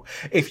show.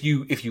 If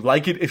you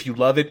like it, if you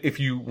love it, if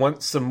you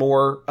want some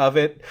more of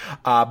it,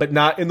 but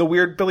not in the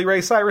weird Billy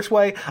Ray Cyrus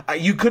way,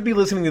 you could be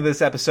listening to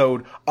this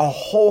episode a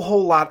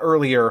whole lot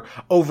earlier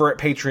over at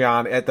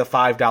Patreon at the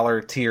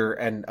 $5 tier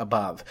and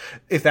above,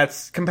 if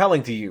that's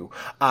compelling to you.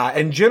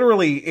 And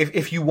generally,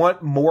 if you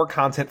want more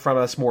content from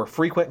us, more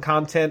frequent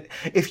content,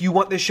 if you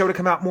want this show to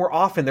come out more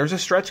often, there's a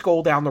stretch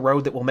goal down the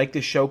road that will make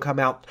this show come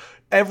out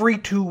every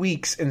 2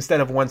 weeks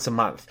instead of once a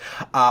month.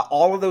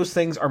 All of those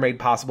things are made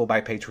possible by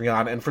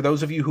Patreon. And for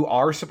those of you who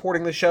are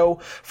supporting the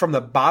show, from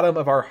the bottom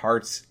of our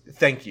hearts,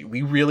 thank you.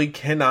 We really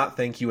cannot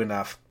thank you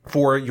enough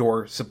for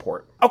your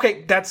support.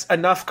 Okay, that's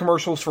enough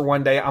commercials for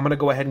one day. I'm going to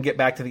go ahead and get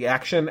back to the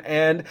action,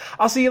 and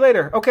I'll see you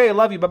later. Okay, I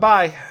love you.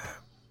 Bye-bye.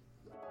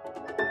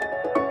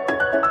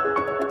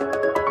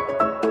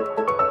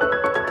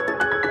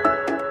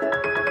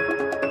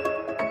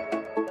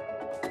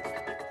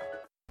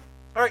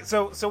 All right,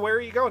 so where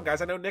are you going,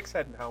 guys? I know Nick's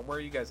heading home. Where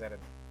are you guys headed?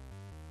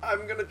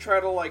 I'm gonna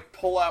try to,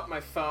 pull out my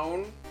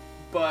phone,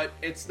 but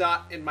it's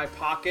not in my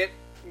pocket.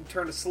 And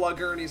turn to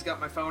Slugger, and he's got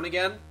my phone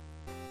again.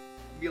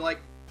 Be like,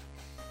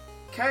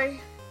 okay.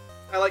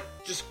 I,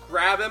 just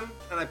grab him,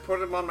 and I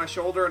put him on my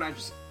shoulder, and I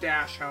just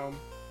dash home.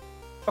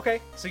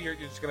 Okay, so you're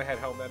just gonna head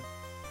home then?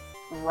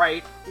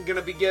 Right. I'm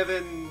gonna be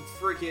giving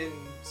freaking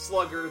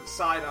Slugger the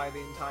side-eye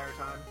the entire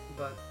time,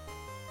 but...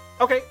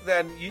 Okay,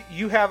 then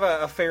you have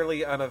a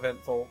fairly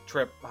uneventful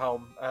trip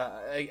home.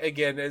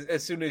 Again,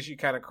 as soon as you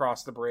kind of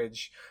cross the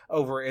bridge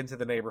over into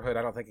the neighborhood,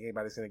 I don't think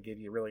anybody's going to give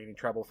you really any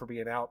trouble for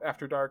being out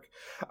after dark.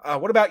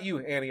 What about you,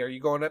 Annie? Are you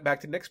going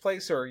back to Nick's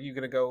place, or are you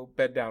going to go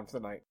bed down for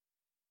the night?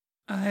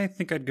 I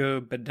think I'd go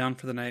bed down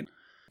for the night.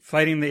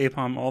 Fighting the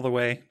APOM all the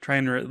way,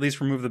 trying to at least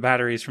remove the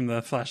batteries from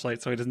the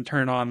flashlight so he doesn't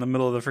turn on in the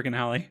middle of the freaking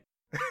alley.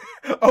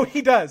 Oh,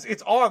 he does.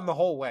 It's on the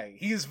whole way.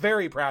 He's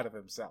very proud of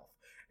himself.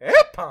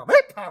 Hey-pom.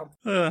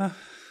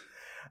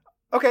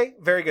 Okay,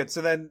 very good. So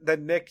then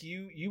Nick,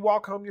 you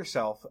walk home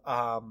yourself.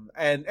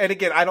 And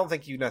again, I don't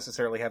think you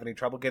necessarily have any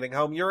trouble getting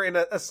home. You're in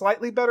a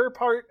slightly better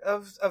part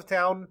of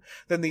town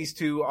than these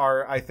two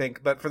are, I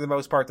think. But for the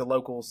most part, the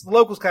locals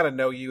kind of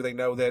know you. They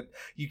know that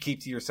you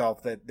keep to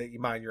yourself, that you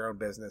mind your own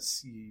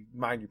business. You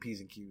mind your P's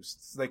and Q's.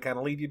 So they kind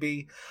of leave you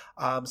be.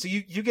 So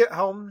you get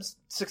home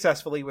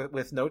successfully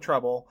with no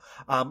trouble.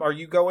 Are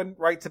you going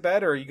right to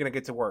bed, or are you going to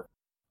get to work?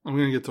 I'm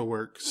going to get to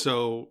work.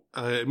 So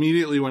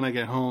immediately when I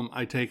get home,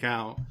 I take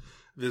out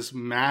this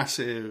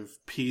massive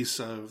piece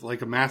of,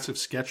 like, a massive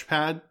sketch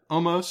pad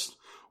almost,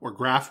 or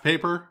graph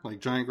paper, like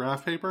giant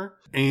graph paper.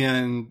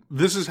 And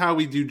this is how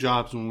we do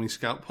jobs when we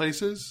scout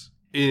places,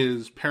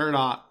 is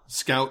Peridot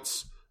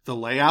scouts the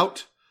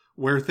layout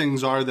where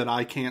things are that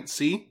I can't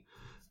see.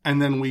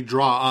 And then we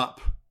draw up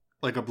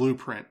like a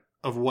blueprint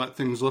of what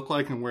things look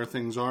like and where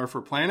things are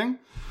for planning.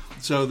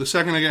 So the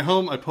second I get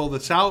home, I pull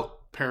this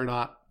out.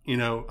 Peridot,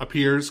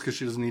 appears because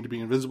she doesn't need to be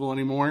invisible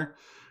anymore.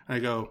 And I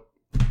go,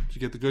 "Did you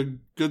get the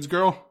goods,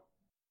 girl?"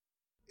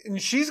 And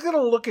she's going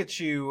to look at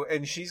you,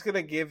 and she's going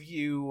to give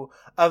you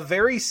a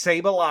very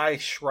Sable-Eye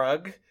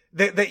shrug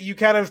that you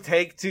kind of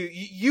take to,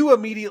 you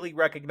immediately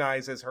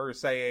recognize as her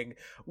saying,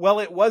 well,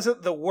 it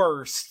wasn't the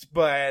worst,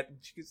 but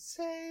she goes,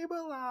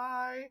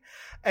 Sable-Eye.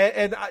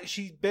 And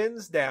she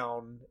bends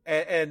down,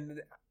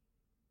 and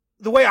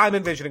the way I'm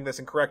envisioning this,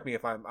 and correct me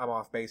if I'm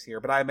off base here,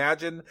 but I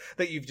imagine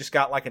that you've just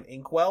got like an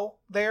inkwell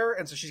there,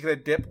 and so she's going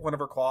to dip one of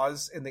her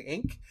claws in the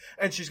ink,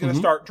 and she's going to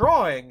start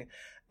drawing,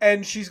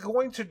 and she's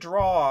going to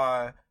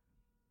draw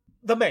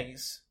the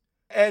maze,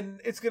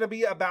 and it's going to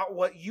be about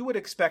what you would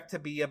expect to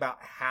be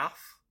about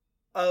half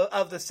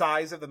of the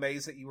size of the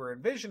maze that you were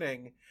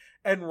envisioning,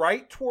 and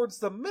right towards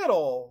the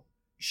middle,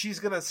 she's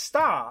going to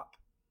stop,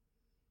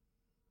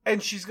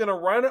 and she's going to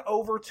run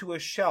over to a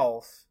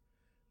shelf,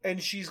 and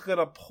she's going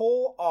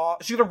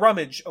to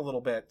rummage a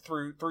little bit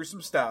through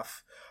some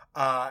stuff.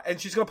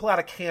 And she's going to pull out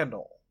a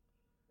candle.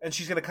 And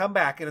she's going to come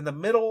back, and in the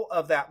middle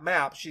of that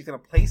map, she's going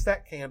to place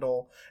that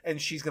candle,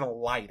 and she's going to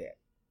light it.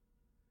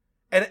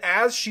 And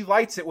as she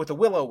lights it with a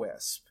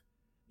will-o-wisp,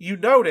 you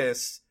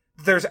notice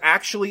there's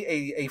actually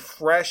a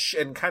fresh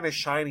and kind of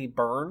shiny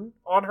burn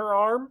on her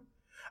arm.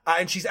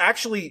 And she's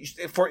actually,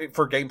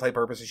 for gameplay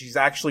purposes, she's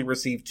actually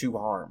received 2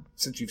 harm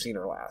since you've seen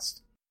her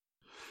last.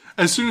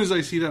 As soon as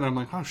I see that, I'm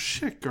like, "Oh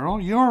shit, girl,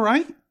 you all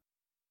right?"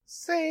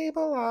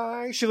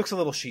 Sable-Eye. She looks a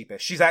little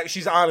sheepish.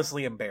 She's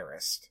honestly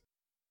embarrassed.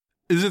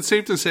 Is it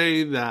safe to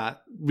say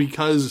that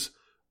because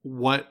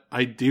what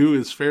I do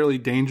is fairly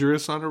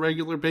dangerous on a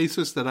regular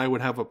basis, that I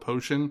would have a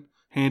potion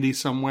handy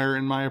somewhere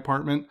in my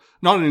apartment?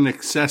 Not an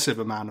excessive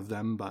amount of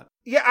them, but...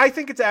 Yeah, I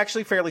think it's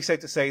actually fairly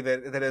safe to say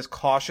that as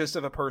cautious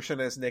of a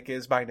person as Nick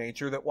is by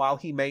nature, that while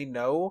he may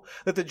know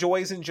that the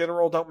Joys in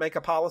general don't make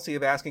a policy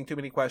of asking too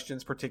many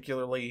questions,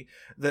 particularly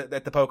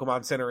at the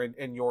Pokemon Center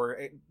in your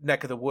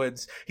neck of the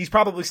woods, he's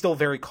probably still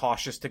very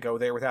cautious to go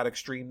there without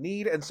extreme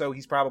need, and so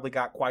he's probably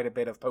got quite a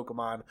bit of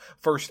Pokemon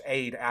first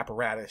aid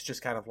apparatus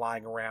just kind of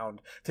lying around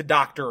to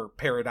doctor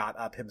Peridot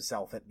up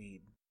himself at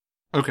need.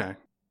 Okay.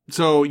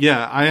 So,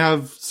 yeah, I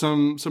have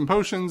some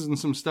potions and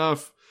some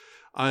stuff.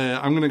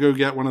 I'm going to go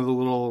get one of the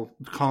little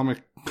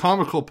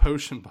comical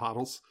potion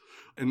bottles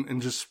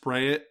and just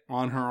spray it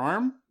on her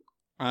arm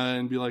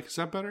and be like, "Is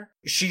that better?"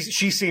 She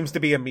seems to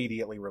be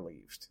immediately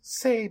relieved.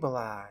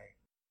 Sable-Eye.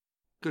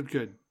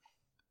 Good.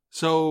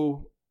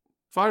 So,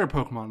 fire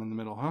Pokemon in the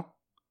middle, huh?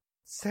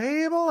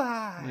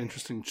 Sable-Eye.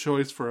 Interesting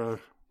choice for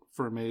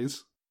a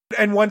maze.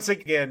 And once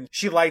again,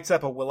 she lights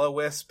up a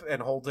will-o-wisp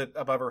and holds it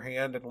above her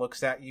hand and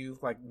looks at you,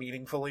 like,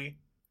 meaningfully.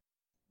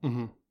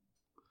 Mm-hmm.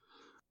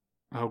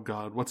 Oh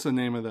god, what's the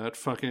name of that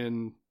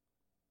fucking...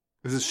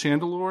 Is it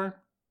Chandelure?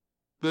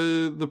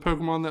 The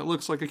Pokemon that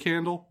looks like a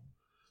candle?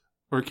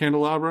 Or a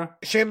candelabra?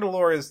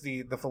 Chandelure is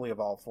the fully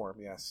evolved form,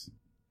 yes.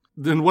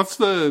 Then what's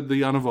the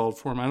unevolved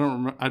form? I don't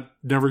remember. I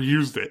never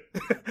used it.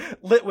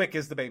 Litwick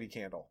is the baby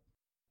candle.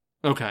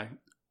 Okay.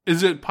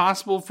 Is it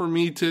possible for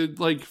me to,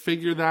 like,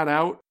 figure that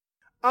out?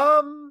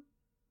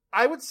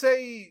 I would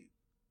say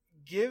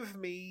give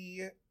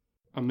me...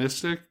 A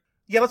mystic?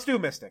 Yeah, let's do a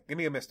mystic. Give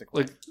me a mystic.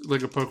 Like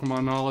a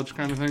Pokemon knowledge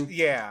kind of thing?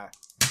 Yeah.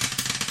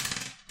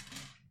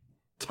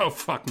 Oh,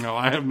 fuck no.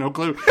 I have no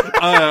clue.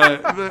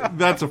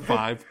 That's a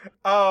 5.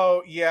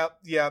 Oh, yeah.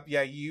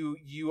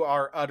 You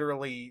are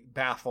utterly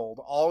baffled.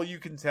 All you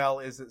can tell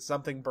is that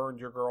something burned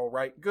your girl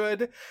right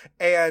good,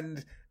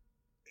 and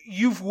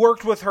you've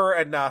worked with her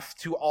enough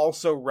to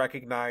also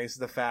recognize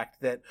the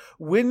fact that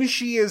when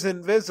she is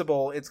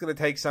invisible, it's going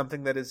to take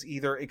something that is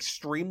either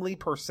extremely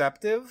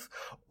perceptive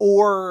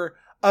or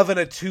of an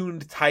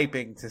attuned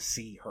typing to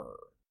see her.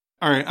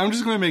 All right, I'm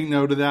just going to make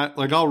note of that.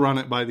 Like, I'll run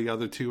it by the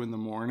other two in the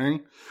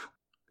morning.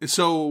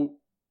 So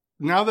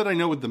now that I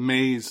know what the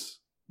maze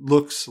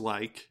looks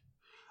like,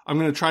 I'm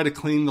going to try to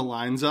clean the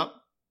lines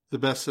up the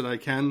best that I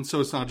can,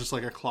 so it's not just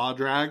like a claw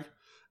drag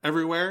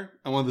everywhere.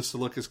 I want this to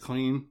look as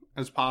clean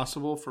as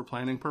possible for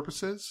planning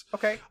purposes.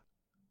 Okay.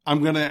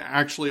 I'm going to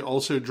actually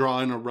also draw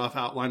in a rough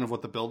outline of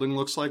what the building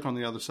looks like on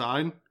the other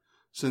side,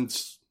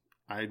 since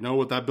I know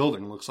what that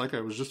building looks like.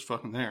 I was just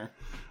fucking there.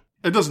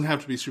 It doesn't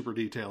have to be super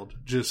detailed.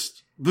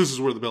 Just, this is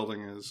where the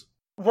building is.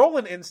 Roll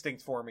an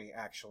instinct for me,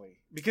 actually,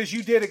 because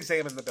you did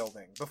examine the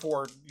building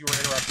before you were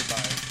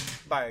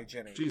interrupted by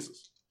Jenny.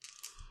 Jesus.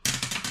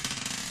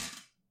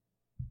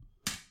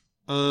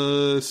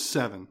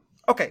 7.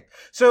 Okay,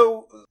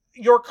 so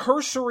your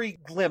cursory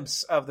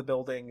glimpse of the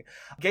building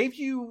gave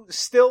you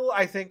still,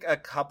 I think, a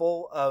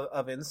couple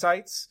of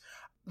insights.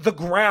 The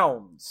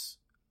grounds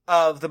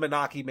of the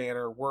Menaki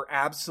Manor were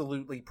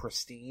absolutely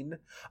pristine.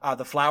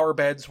 The flower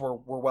beds were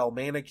well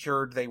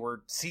manicured. They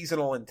were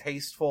seasonal and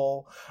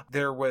tasteful.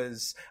 There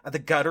was the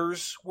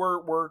gutters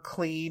were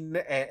clean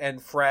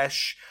and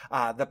fresh.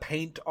 The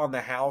paint on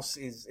the house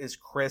is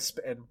crisp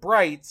and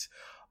bright,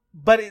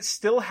 but it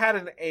still had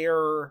an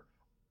air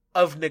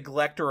of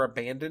neglect or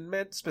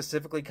abandonment,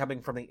 specifically coming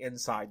from the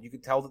inside. You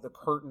could tell that the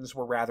curtains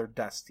were rather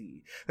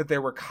dusty, that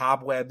there were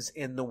cobwebs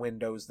in the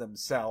windows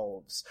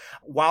themselves.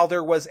 While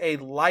there was a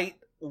light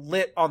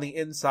lit on the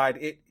inside,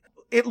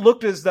 it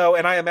looked as though,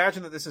 and I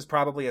imagine that this is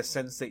probably a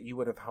sense that you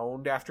would have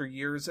honed after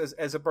years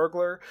as a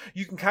burglar,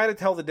 you can kind of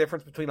tell the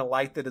difference between a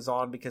light that is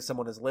on because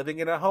someone is living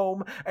in a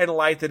home and a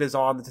light that is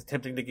on that's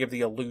attempting to give the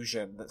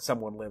illusion that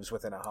someone lives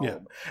within a home. Yeah.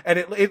 And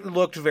it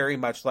looked very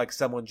much like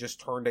someone just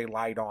turned a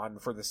light on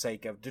for the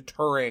sake of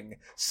deterring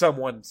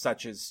someone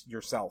such as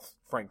yourself,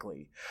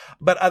 frankly.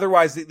 But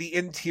otherwise, the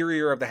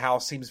interior of the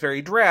house seems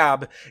very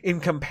drab in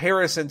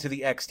comparison to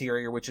the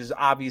exterior, which is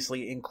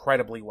obviously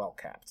incredibly well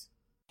kept.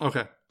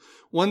 Okay.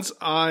 Once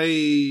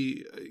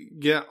I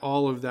get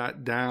all of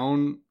that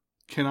down,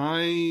 can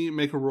I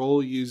make a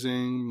roll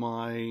using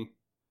my,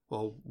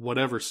 well,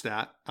 whatever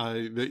stat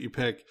that you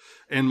pick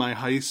and my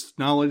heist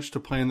knowledge to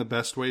plan the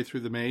best way through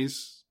the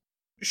maze?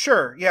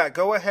 Sure. Yeah.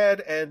 Go ahead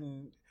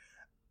and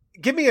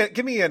give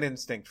me an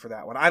instinct for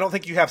that one. I don't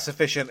think you have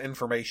sufficient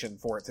information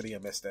for it to be a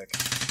mystic.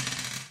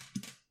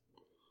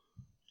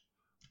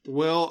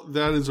 Well,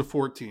 that is a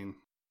 14.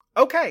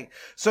 Okay,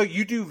 so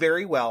you do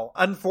very well.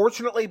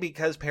 Unfortunately,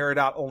 because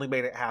Peridot only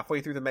made it halfway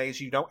through the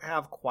maze, you don't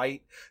have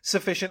quite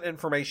sufficient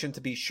information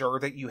to be sure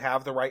that you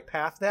have the right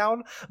path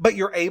down, but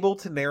you're able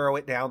to narrow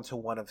it down to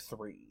one of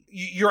 3.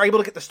 You're able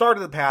to get the start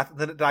of the path,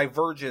 then it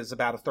diverges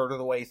about a third of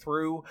the way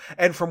through,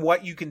 and from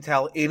what you can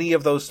tell, any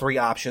of those 3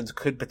 options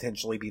could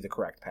potentially be the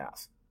correct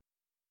path.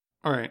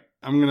 All right,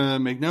 I'm going to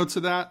make notes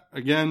of that,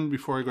 again,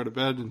 before I go to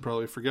bed and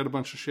probably forget a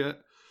bunch of shit.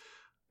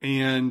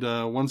 And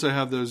once I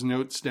have those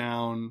notes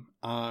down,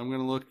 I'm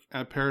going to look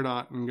at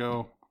Peridot and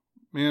go,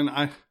 man,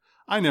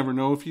 I never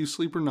know if you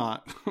sleep or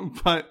not,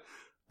 but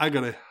I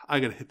gotta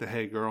hit the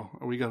hay, girl.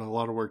 We got a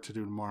lot of work to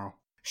do tomorrow.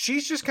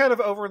 She's just kind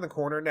of over in the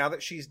corner now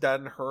that she's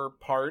done her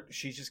part.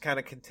 She's just kind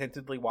of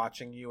contentedly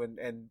watching you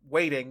and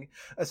waiting,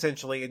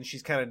 essentially, and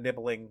she's kind of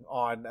nibbling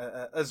on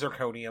a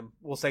zirconium.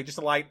 We'll say just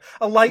a light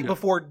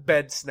before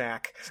bed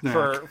snack.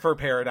 for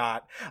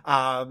Peridot.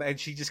 And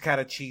she just kind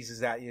of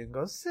cheeses at you and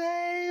goes,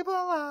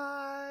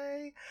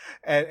 Sableye,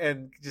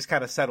 and just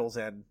kind of settles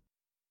in.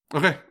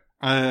 Okay.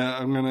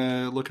 I'm going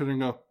to look at her and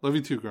go, love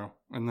you too, girl.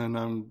 And then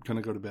I'm going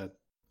to go to bed.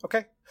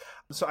 Okay.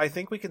 So I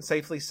think we can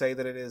safely say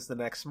that it is the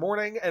next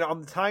morning. And on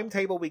the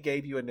timetable we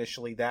gave you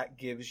initially, that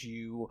gives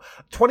you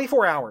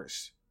 24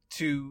 hours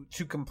to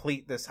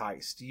complete this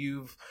heist.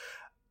 You've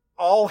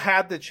all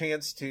had the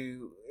chance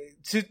to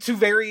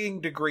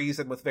varying degrees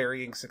and with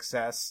varying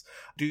success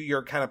do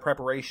your kind of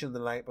preparation the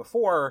night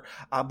before.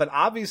 But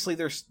obviously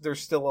there's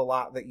still a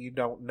lot that you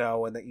don't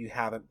know and that you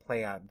haven't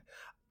planned.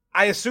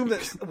 I assume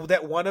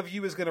that one of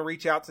you is going to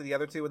reach out to the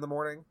other 2 in the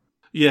morning.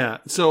 Yeah,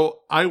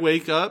 so I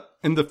wake up,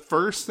 and the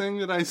first thing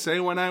that I say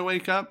when I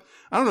wake up,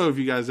 I don't know if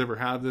you guys ever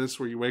have this,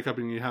 where you wake up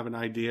and you have an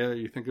idea or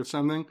you think of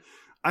something.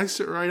 I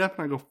sit right up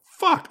and I go,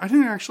 fuck, I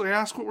didn't actually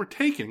ask what we're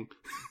taking.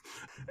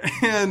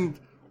 And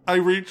I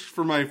reach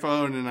for my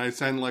phone and I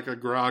send like a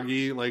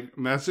groggy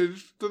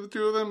message to the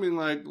 2 of them, being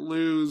like,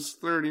 lose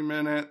 30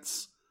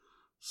 minutes,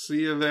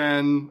 see you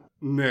then,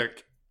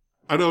 Nick.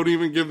 I don't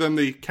even give them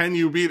the, can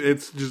you beat,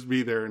 it's just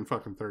be there in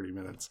fucking 30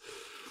 minutes.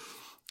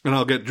 And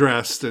I'll get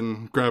dressed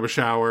and grab a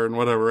shower and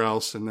whatever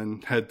else and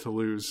then head to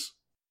Luz.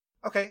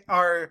 Okay.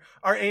 Are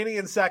Annie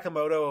and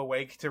Sakamoto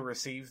awake to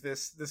receive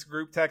this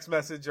group text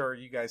message, or are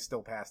you guys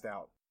still passed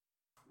out?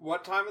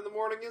 What time in the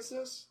morning is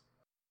this?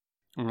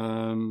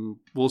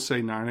 We'll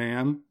say 9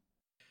 a.m.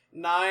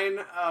 9,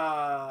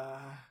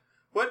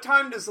 what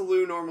time does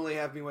Lou normally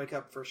have me wake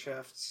up for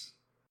shifts?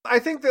 I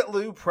think that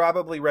Lou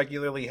probably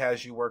regularly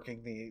has you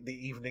working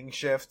the evening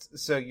shift,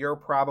 so you're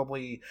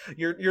probably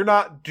you're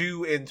not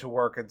due into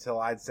work until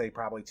I'd say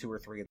probably 2 or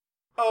 3.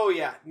 Oh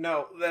yeah,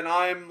 no, then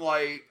I'm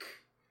like...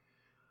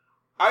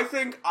 I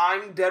think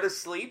I'm dead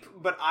asleep,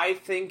 but I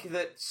think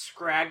that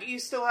Scraggy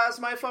still has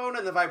my phone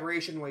and the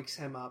vibration wakes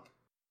him up.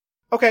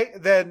 Okay,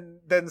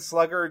 then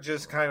Slugger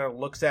just kind of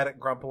looks at it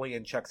grumpily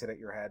and chucks it at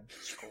your head.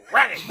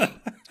 Scraggy!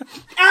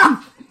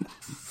 Ah!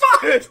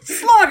 Fuck!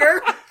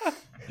 Slugger!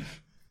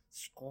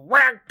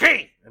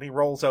 Scraggy! And he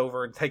rolls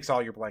over and takes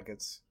all your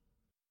blankets.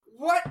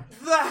 What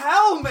the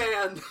hell,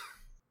 man?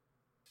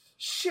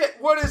 Shit,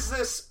 what is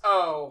this?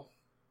 Oh.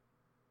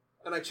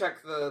 And I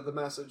check the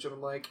message and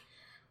I'm like,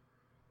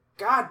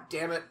 God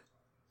damn it.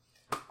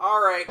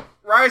 Alright,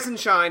 rise and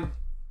shine.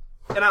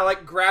 And I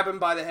grab him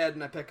by the head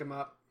and I pick him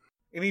up.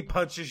 And he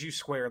punches you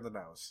square in the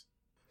nose.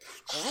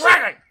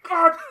 Scraggy!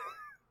 God!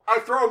 I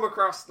throw him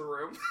across the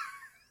room.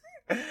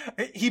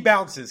 He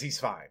bounces, he's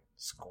fine.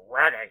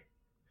 Scraggy!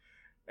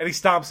 And he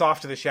stomps off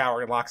to the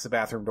shower and locks the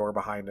bathroom door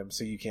behind him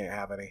so you can't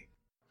have any.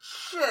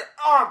 Shit,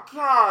 oh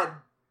god.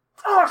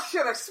 Oh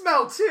shit, I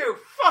smell too.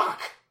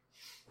 Fuck!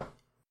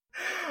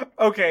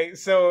 Okay,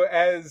 so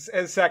as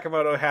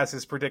Sakamoto has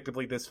his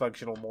predictably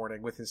dysfunctional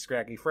morning with his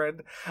scraggy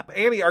friend,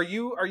 Annie, are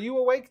you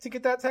awake to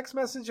get that text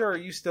message, or are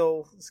you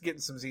still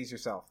getting some Z's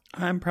yourself?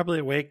 I'm probably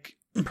awake.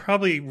 I'm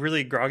probably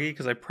really groggy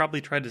because I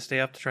probably tried to stay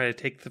up to try to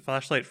take the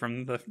flashlight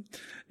from the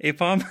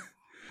APOM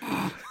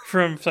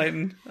from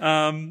Titan.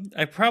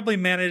 I probably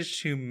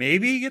managed to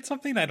maybe get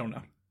something. I don't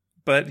know,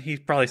 but he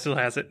probably still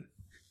has it.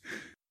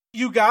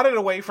 You got it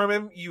away from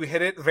him. You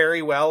hit it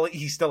very well.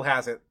 He still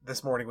has it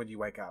this morning when you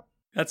wake up.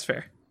 That's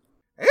fair.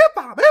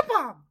 Hip-hop,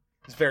 hip-hop!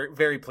 He's very,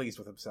 very pleased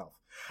with himself.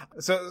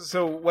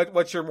 So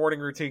what's your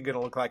morning routine going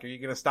to look like? Are you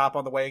going to stop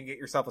on the way and get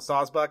yourself a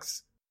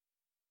Sawsbucks?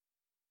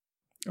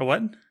 A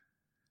what?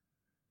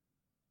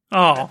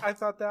 Oh. I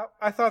thought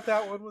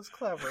that one was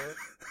clever.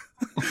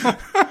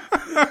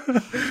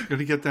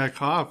 Gonna get that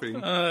coffee.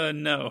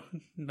 No.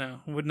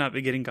 Would not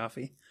be getting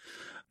coffee.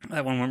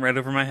 That one went right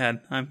over my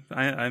head.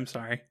 I'm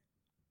sorry.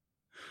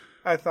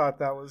 I thought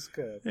that was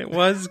good. It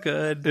was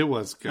good. It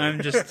was good.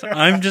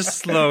 I'm just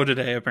slow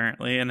today,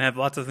 apparently, and have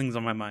lots of things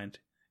on my mind.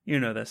 You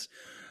know this.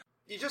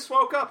 You just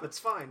woke up, it's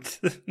fine.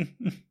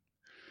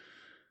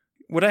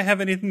 Would I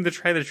have anything to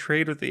try to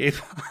trade with the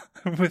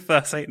with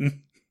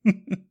Satan?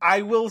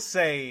 I will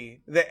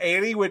say that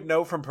Annie would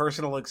know from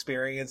personal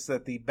experience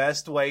that the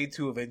best way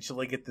to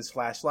eventually get this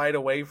flashlight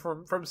away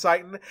from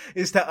Satan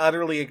is to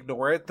utterly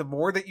ignore it. The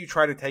more that you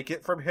try to take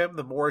it from him,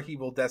 the more he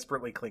will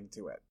desperately cling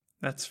to it.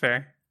 That's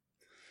fair.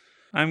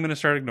 I'm going to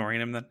start ignoring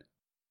him then.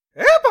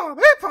 Hip-hop,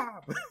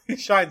 hip-hop! He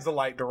shines the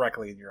light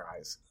directly in your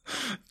eyes.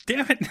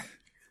 Damn it.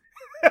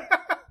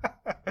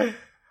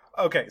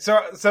 Okay,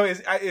 so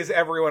is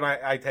everyone,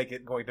 I take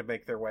it, going to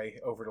make their way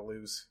over to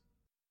Lou's?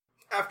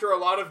 After a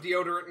lot of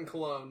deodorant and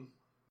cologne.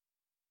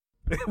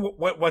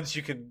 Once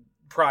you can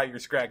pry your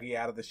Scraggy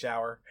out of the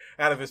shower,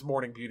 out of his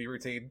morning beauty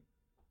routine.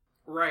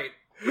 Right.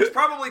 Which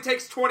probably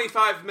takes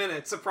 25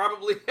 minutes. I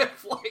probably have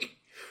 5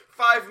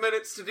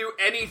 minutes to do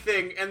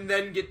anything and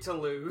then get to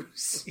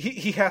lose.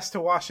 He has to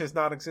wash his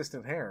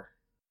non-existent hair.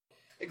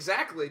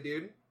 Exactly,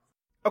 dude.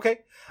 Okay,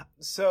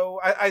 so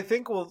I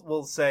think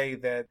we'll say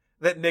that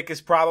Nick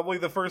is probably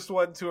the first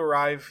one to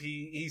arrive.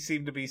 He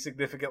seemed to be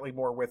significantly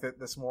more with it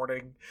this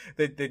morning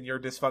than your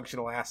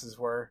dysfunctional asses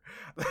were.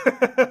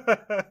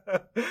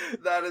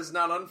 That is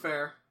not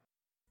unfair.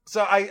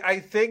 So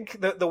I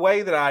think that the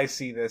way that I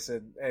see this,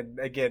 and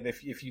again,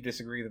 if you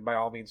disagree, then by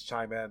all means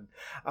chime in.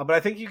 But I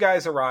think you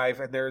guys arrive,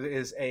 and there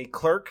is a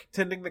clerk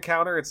tending the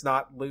counter. It's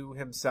not Lou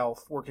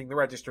himself working the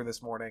register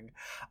this morning.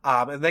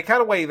 And they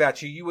kind of wave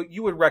at you.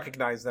 You would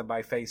recognize them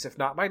by face, if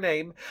not by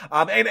name.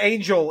 And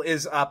Angel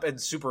is up and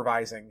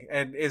supervising,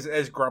 and is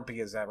as grumpy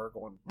as ever,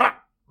 going, "But,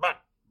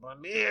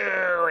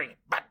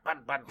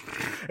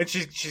 and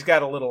she's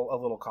got a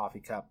little coffee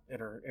cup in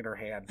her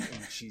hand,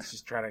 and she's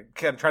just trying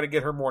to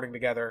get her morning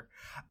together.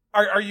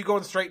 Are you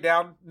going straight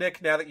down,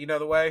 Nick? Now that you know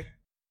the way,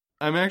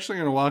 I'm actually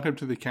going to walk up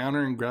to the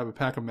counter and grab a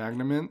pack of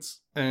Magnum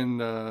Mints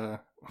and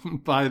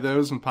buy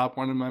those and pop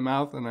one in my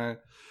mouth. And I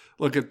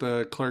look at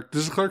the clerk.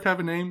 Does the clerk have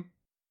a name?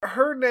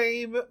 Her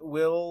name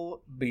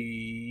will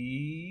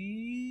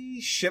be...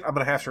 Shit, I'm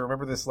going to have to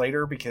remember this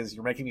later because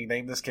you're making me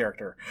name this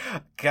character.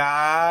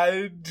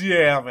 God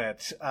damn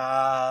it.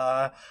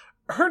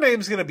 Her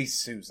name's going to be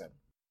Susan.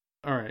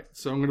 All right,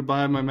 so I'm going to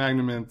buy my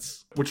Magnum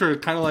Mints, which are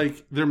kind of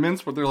like, they're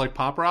mints, but they're like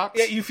Pop Rocks.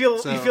 Yeah, you feel a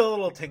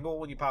little tingle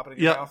when you pop it in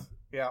your mouth.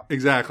 Yeah,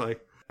 exactly.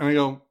 And I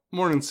go,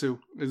 "Morning, Sue.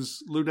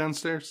 Is Lou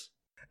downstairs?"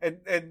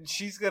 And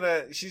she's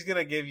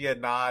gonna give you a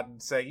nod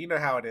and say, "You know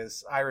how it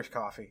is, Irish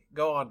coffee.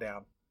 Go on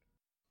down."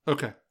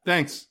 Okay,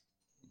 thanks.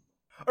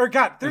 Or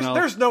God,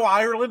 there's no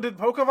Ireland in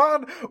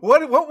Pokemon.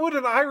 What would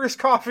an Irish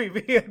coffee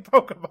be in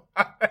Pokemon?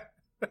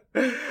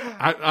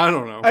 I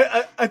don't know.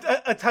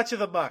 A touch of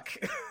the muck.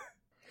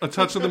 A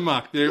touch of the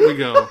muck. There we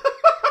go.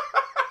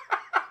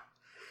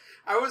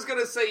 I was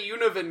gonna say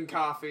Univin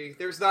coffee.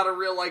 There's not a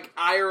real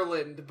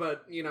Ireland,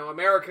 but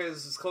America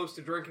is as close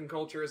to drinking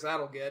culture as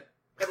that'll get.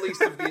 At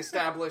least of the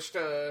established...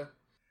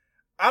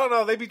 I don't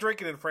know, they'd be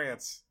drinking in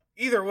France.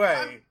 Either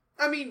way.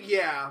 I mean,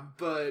 yeah,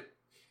 but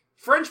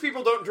French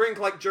people don't drink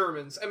like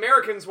Germans.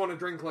 Americans want to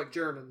drink like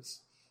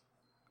Germans.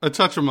 A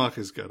touch of muck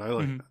is good. I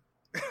like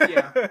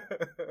that.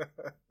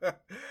 Yeah.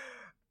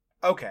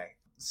 Okay.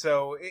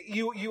 So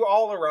you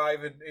all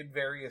arrive in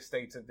various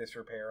states of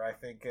disrepair, I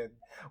think, and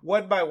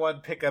one by one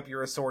pick up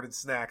your assorted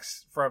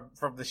snacks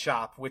from the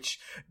shop, which,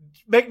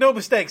 make no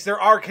mistakes, there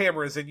are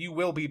cameras and you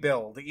will be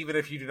billed, even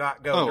if you do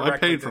not go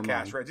directly to the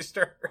cash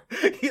register.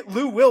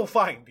 Lou will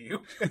find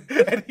you,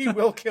 and he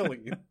will kill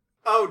you.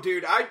 Oh,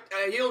 dude,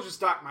 he'll just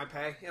dock my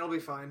pay. It'll be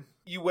fine.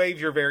 You wave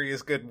your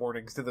various good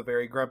mornings to the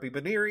very grumpy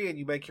Baneri, and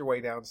you make your way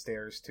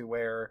downstairs to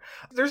where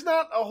there's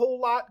not a whole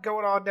lot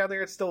going on down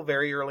there. It's still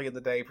very early in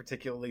the day,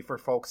 particularly for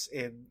folks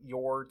in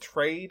your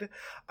trade.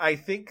 I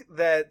think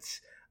that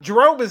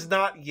Jerome is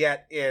not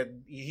yet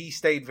in. He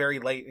stayed very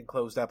late and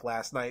closed up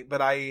last night,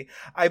 but I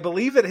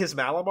believe that his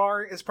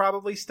Malamar is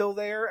probably still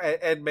there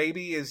and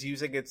maybe is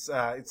using its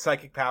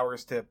psychic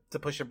powers to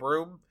push a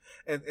broom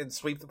and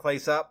sweep the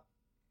place up.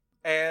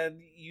 And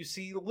you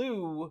see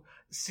Lou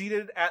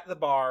seated at the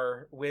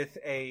bar with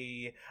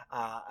a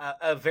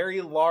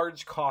very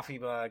large coffee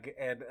mug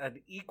and an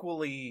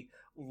equally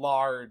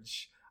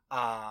large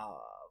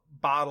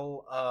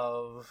bottle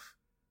of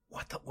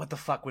what the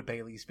fuck would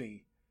Bailey's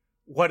be?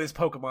 What is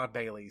Pokemon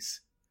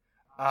Bailey's?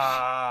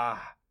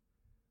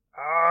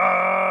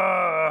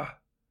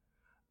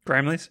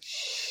 Grimley's?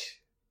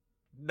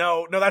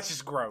 No, that's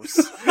just gross.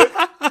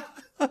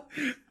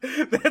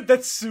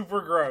 That's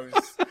super gross.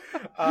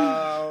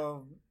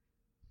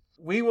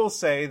 We will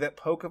say that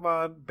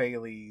Pokemon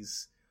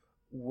Bailey's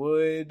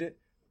would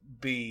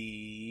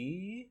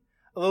be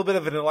a little bit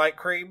of vanilla light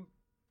cream.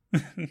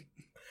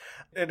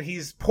 And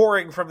he's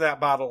pouring from that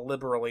bottle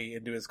liberally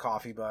into his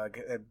coffee mug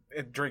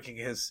and drinking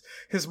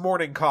his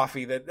morning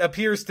coffee that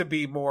appears to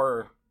be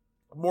more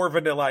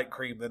vanilla light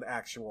cream than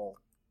actual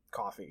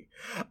coffee.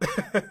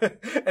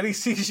 And he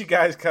sees you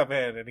guys come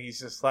in and he's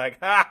just like,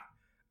 I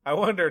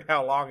wondered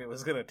how long it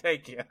was going to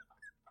take you.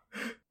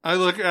 I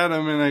look at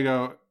him and I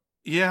go,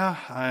 yeah,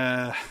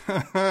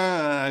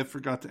 I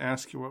forgot to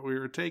ask you what we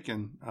were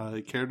taking.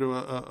 Care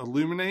to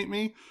illuminate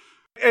me?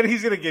 And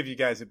he's going to give you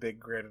guys a big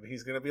grin, and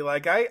he's going to be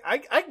like,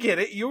 I get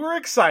it. You were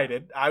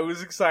excited. I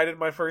was excited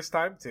my first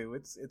time, too.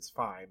 It's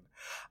fine.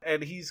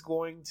 And he's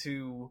going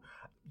to,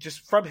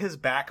 just from his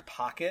back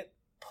pocket,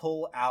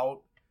 pull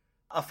out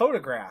a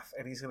photograph,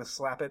 and he's going to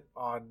slap it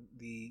on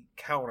the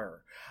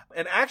counter.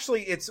 And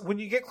actually, it's when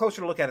you get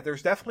closer to look at it,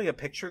 there's definitely a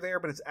picture there,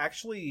 but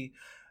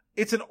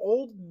it's an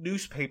old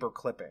newspaper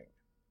clipping,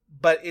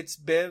 but it's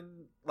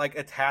been like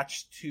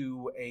attached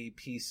to a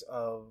piece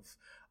of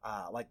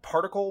like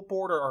particle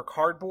board or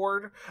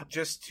cardboard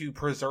just to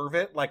preserve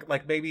it.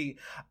 Like maybe,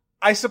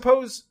 I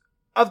suppose,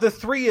 of the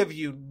three of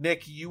you,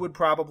 Nick, you would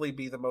probably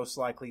be the most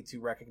likely to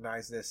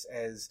recognize this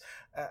as,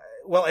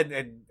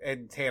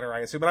 and Tanner, I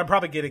assume, but I'm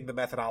probably getting the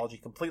methodology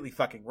completely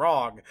fucking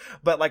wrong,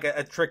 but like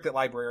a trick that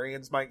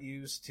librarians might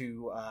use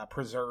to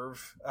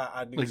preserve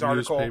a news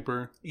article.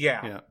 Newspaper?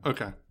 Yeah.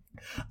 Okay.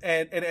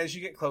 And as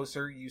you get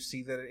closer, you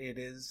see that it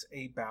is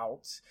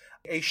about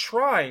a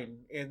shrine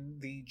in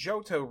the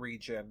Johto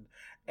region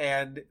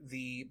and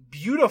the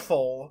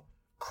beautiful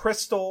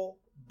crystal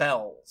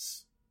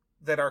bells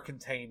that are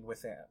contained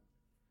within.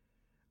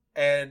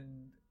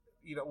 And,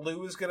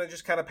 Lou is going to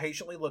just kind of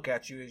patiently look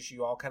at you as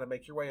you all kind of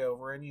make your way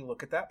over and you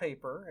look at that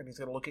paper, and he's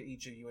going to look at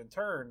each of you in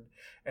turn,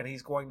 and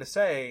he's going to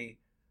say,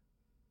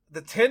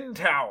 the Tin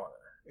Tower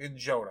in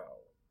Johto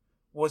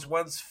was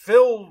once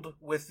filled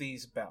with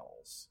these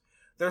bells.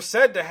 They're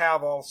said to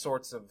have all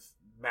sorts of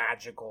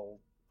magical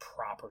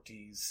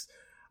properties.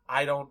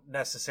 I don't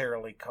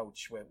necessarily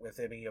coach with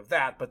any of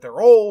that, but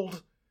they're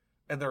old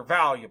and they're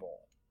valuable.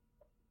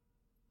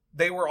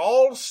 They were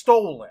all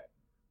stolen,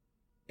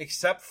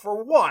 except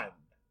for one.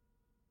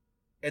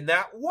 And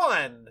that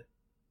one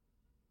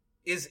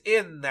is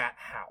in that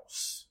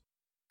house.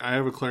 I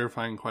have a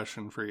clarifying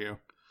question for you.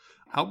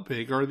 How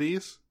big are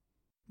these?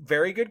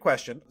 Very good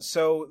question.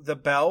 So the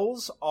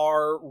bells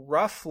are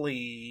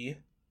roughly,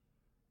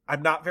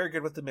 I'm not very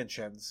good with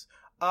dimensions,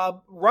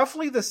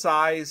 roughly the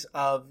size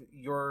of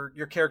your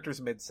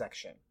character's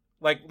midsection.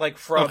 Like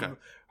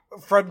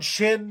from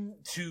chin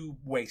to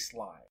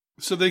waistline.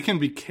 So they can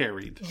be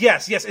carried.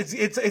 Yes,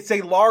 it's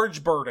a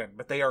large burden,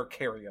 but they are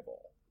carryable.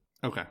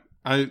 Okay.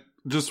 I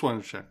just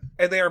wanted to check.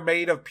 And they are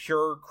made of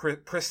pure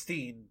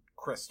pristine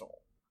crystal.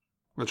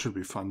 That should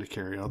be fun to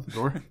carry out the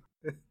door.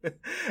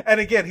 And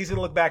again, he's going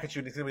to look back at you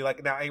and he's going to be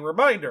like, now, a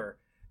reminder,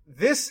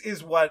 this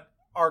is what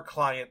our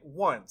client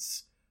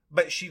wants,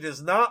 but she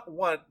does not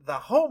want the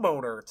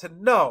homeowner to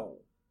know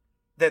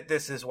that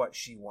this is what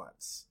she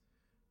wants.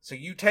 So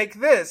you take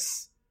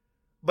this,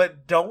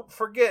 but don't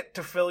forget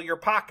to fill your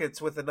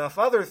pockets with enough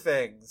other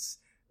things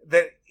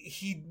that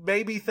he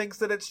maybe thinks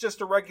that it's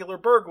just a regular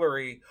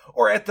burglary,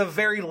 or at the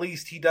very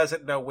least, he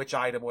doesn't know which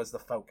item was the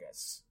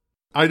focus.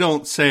 I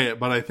don't say it,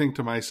 but I think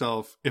to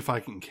myself, if I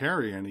can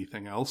carry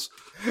anything else.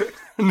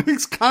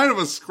 Nick's kind of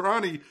a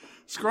scrawny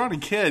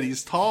kid.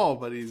 He's tall,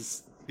 but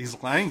he's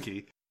He's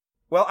lanky.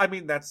 Well, I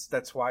mean,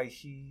 that's why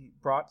he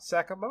brought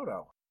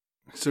Sakamoto.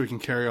 So he can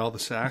carry all the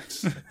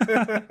sacks.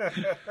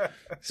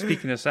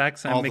 Speaking of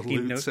sacks, I'm All the making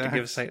loot note to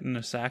give sacks. Satan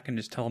a sack and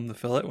just tell him to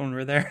fill it when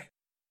we're there.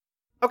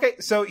 Okay,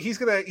 so he's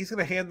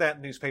gonna hand that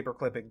newspaper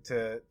clipping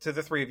to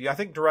the three of you. I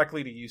think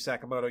directly to you,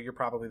 Sakamoto. You're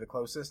probably the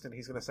closest, and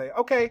he's gonna say,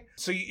 "Okay,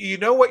 so you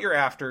know what you're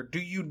after. Do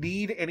you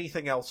need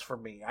anything else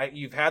from me?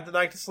 You've had the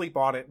night to sleep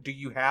on it. Do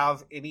you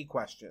have any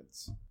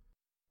questions?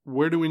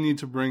 Where do we need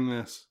to bring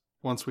this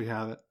once we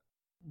have it?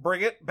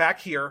 Bring it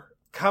back here.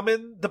 Come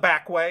in the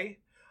back way,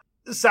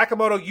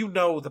 Sakamoto. You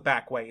know the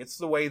back way. It's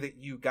the way that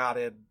you got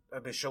in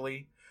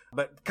initially,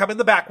 but come in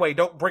the back way.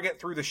 Don't bring it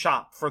through the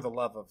shop, for the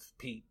love of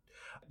Pete."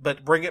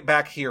 But bring it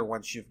back here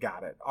once you've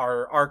got it.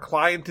 Our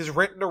client is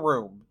renting a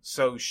room,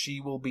 so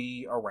she will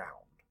be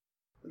around.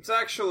 It's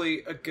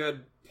actually a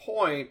good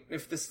point.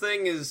 If this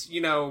thing is,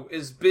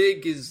 as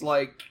big as,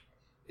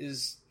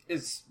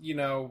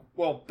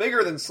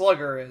 bigger than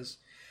Slugger is,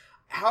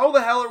 how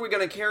the hell are we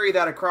going to carry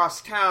that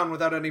across town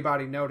without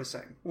anybody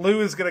noticing? Lou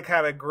is going to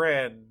kind of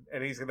grin,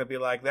 and he's going to be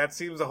like, that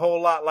seems a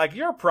whole lot like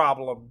your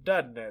problem,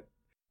 doesn't it?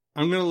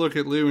 I'm going to look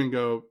at Lou and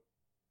go,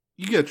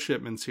 you get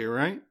shipments here,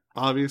 right?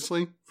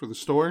 Obviously, for the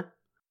store.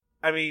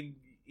 I mean,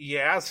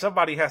 yeah,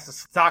 somebody has to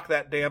stock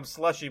that damn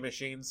slushy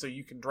machine so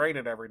you can drain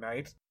it every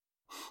night.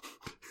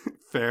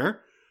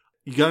 Fair.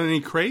 You got any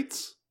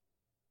crates?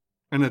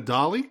 And a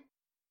dolly?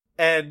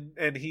 And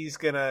he's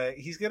gonna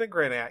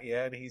grin at you,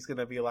 and he's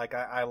gonna be like,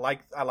 I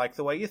like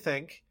the way you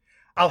think.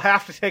 I'll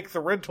have to take the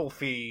rental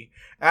fee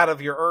out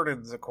of your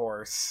earnings, of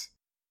course.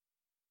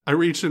 I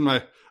reach in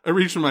my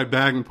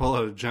bag and pull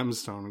out a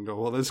gemstone and go,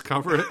 will this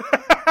cover it?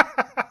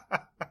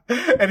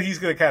 And he's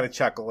going to kind of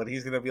chuckle, and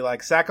he's going to be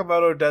like,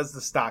 Sakamoto does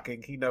the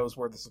stocking. He knows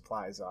where the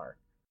supplies are.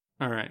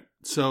 All right.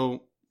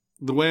 So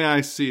the way I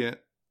see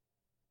it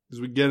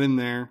is we get in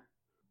there,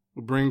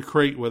 we bring a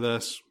crate with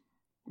us,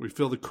 we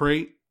fill the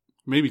crate,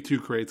 maybe 2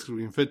 crates because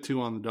we can fit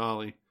 2 on the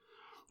dolly.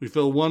 We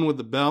fill one with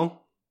the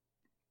bell,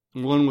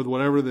 and one with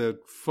whatever the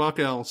fuck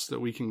else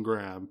that we can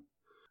grab.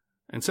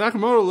 And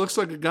Sakamoto looks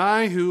like a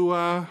guy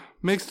who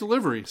makes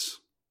deliveries.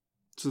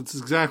 So that's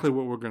exactly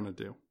what we're going to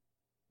do.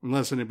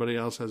 Unless anybody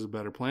else has a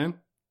better plan.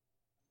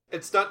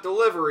 It's not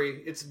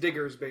delivery, it's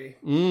Diggersby.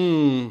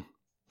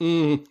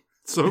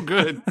 So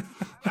good.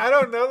 I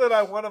don't know that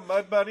I want a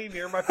mud bunny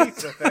near my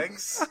pizza,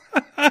 thanks.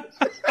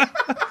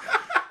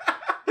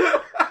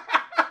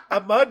 A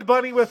mud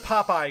bunny with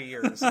Popeye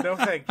ears. No,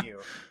 thank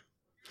you.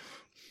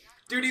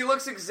 Dude, he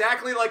looks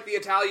exactly like the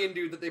Italian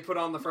dude that they put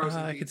on the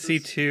frozen pizzas. I could see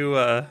 2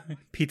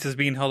 pizzas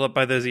being held up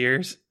by those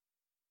ears.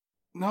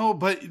 No,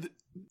 but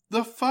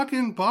the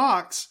fucking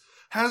box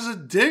has a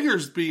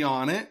Diggersby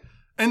on it,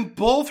 and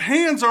both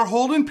hands are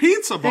holding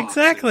pizza boxes.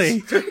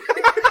 Exactly.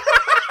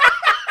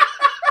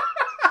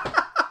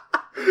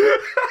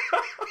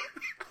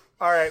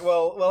 All right,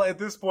 well, at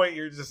this point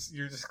you're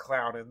just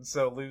clowning.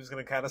 So Lou's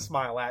gonna kind of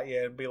smile at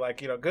you and be like,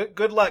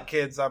 good luck,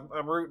 kids. I'm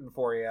rooting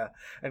for you.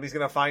 And he's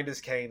gonna find his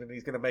cane and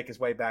he's gonna make his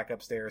way back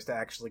upstairs to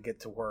actually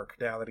get to work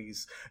now that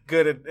he's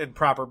good and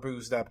proper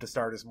boozed up to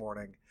start his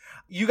morning.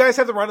 You guys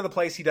have the run of the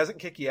place. He doesn't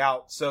kick you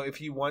out. So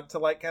if you want to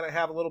kind of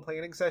have a little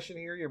planning session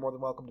here, you're more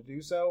than welcome to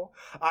do so.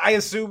 I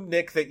assume,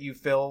 Nick, that you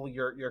fill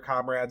your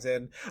comrades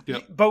in.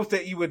 Yep. Both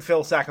that you would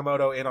fill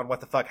Sakamoto in on what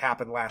the fuck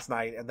happened last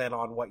night and then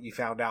on what you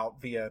found out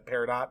via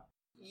Peridot.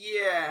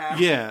 Yeah.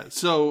 Yeah,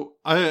 so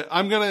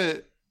I'm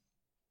gonna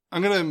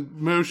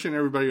motion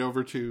everybody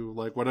over to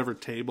whatever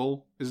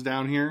table is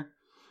down here,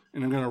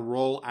 and I'm gonna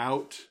roll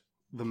out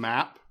the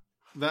map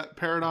that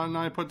Peridot and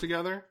I put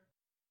together.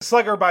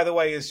 Slugger, by the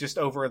way, is just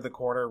over in the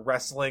corner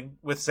wrestling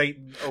with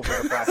Satan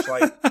over the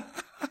flashlight.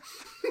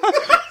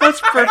 That's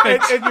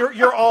perfect. And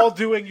you're all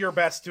doing your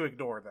best to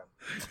ignore them.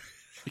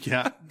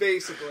 Yeah.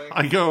 Basically.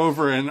 I go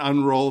over and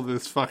unroll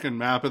this fucking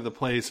map of the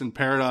place, and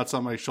Peridot's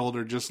on my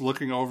shoulder just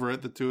looking over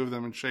at the two of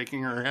them and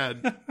shaking her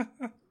head.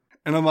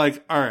 And I'm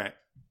like, all right,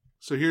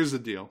 so here's the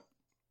deal.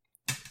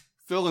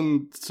 Phil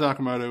and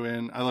Sakamoto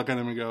in, I look at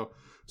him and go,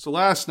 so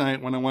last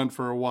night when I went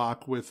for a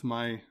walk with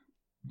my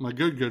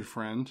good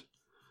friend,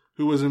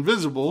 who was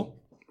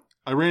invisible,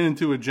 I ran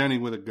into a Jenny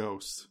with a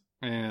ghost.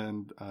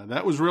 And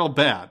that was real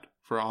bad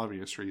for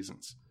obvious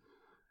reasons.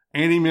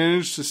 Annie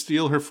managed to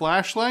steal her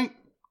flashlight,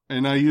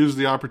 and I used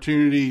the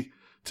opportunity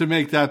to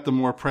make that the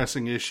more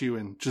pressing issue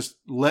and just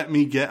let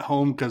me get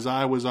home because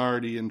I was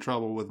already in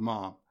trouble with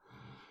Mom.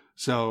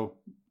 So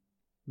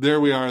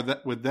there we are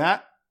with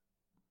that.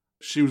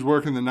 She was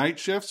working the night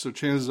shift, so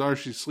chances are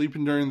she's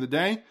sleeping during the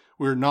day.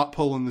 We're not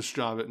pulling this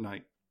job at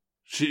night.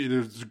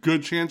 There's a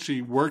good chance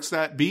she works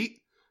that beat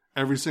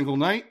every single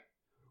night.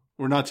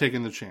 We're not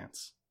taking the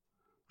chance.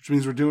 Which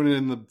means we're doing it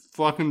in the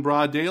fucking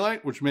broad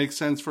daylight, which makes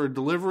sense for a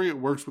delivery. It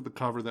works with the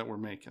cover that we're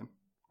making.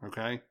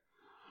 Okay?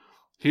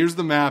 Here's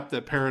the map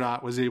that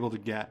Peridot was able to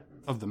get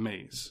of the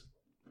maze.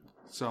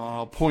 So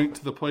I'll point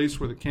to the place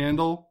where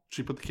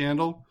she put the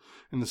candle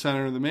in the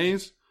center of the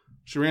maze.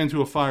 She ran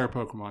into a fire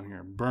Pokemon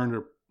here. Burned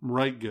her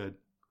right good.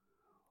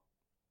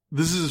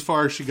 This is as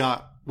far as she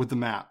got with the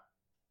map.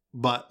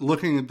 But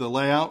looking at the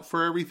layout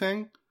for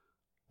everything,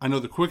 I know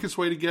the quickest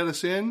way to get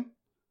us in,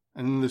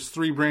 and then there's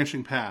 3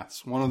 branching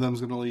paths. One of them is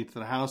going to lead to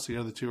the house. The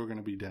other 2 are going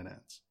to be dead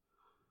ends.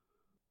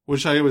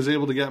 Wish I was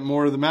able to get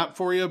more of the map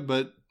for you,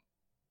 but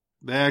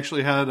they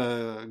actually had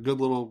a good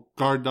little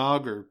guard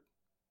dog or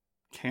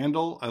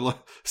candle.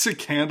 Say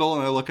candle,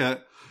 and I look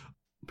at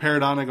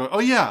Peridot and I go, oh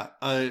yeah,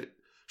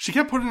 she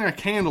kept putting a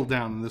candle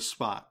down in this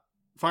spot.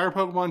 Fire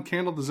Pokemon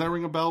candle, does that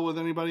ring a bell with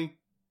anybody?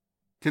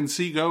 Can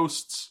see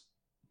ghosts?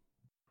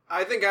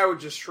 I think I would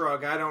just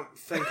shrug. I don't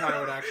think I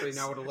would actually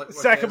know what to look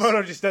like.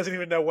 Sakamoto just doesn't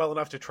even know well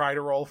enough to try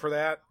to roll for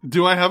that.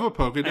 Do I have a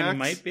Pokedex? I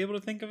might be able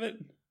to think of it.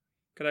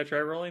 Could I try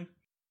rolling?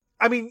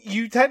 I mean,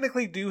 you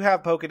technically do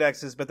have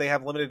Pokedexes, but they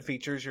have limited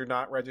features. You're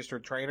not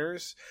registered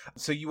trainers,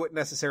 so you wouldn't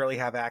necessarily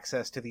have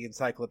access to the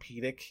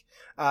encyclopedic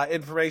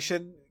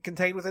information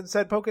contained within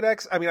said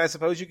Pokedex. I mean, I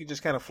suppose you could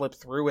just kind of flip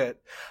through it,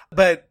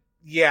 but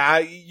yeah,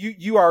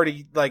 you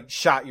already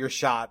shot your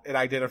shot at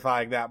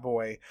identifying that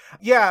boy.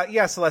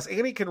 Yeah, Celeste.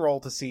 Annie can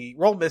roll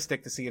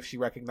Mystic to see if she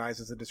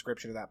recognizes the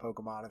description of that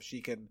Pokemon, if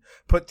she can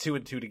put 2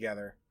 and 2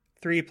 together.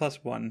 3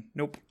 + 1.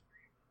 Nope.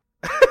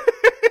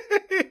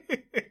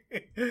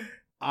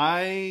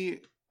 I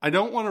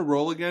don't want to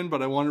roll again,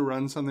 but I want to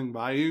run something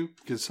by you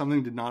because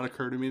something did not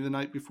occur to me the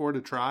night before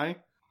to try.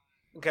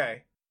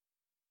 Okay.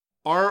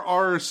 Are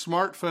our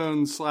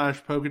smartphones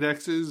 /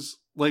 Pokedexes,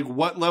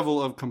 what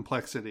level of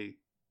complexity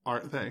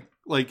are they?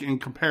 In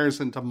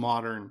comparison to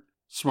modern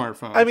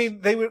smartphones? I mean,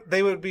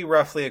 they would be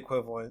roughly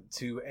equivalent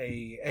to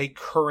a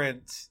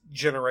current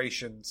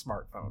generation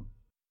smartphone.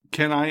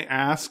 Can I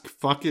ask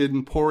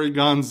fucking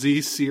Porygon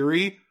Z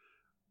Siri,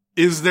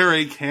 is there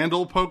a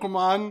candle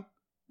Pokemon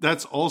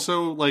that's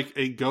also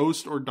a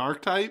ghost or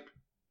dark type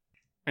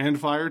and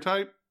fire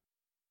type?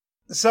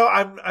 So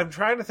I'm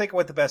trying to think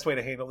what the best way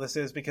to handle this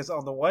is, because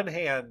on the one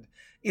hand,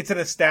 it's an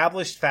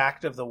established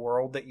fact of the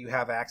world that you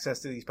have access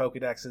to these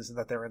Pokedexes and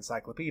that they're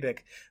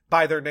encyclopedic.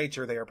 By their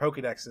nature, they are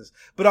Pokedexes.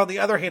 But on the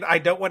other hand, I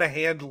don't want to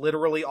hand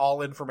literally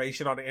all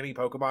information on any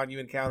Pokemon you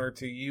encounter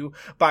to you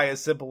by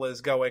as simple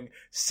as going,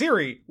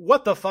 Siri,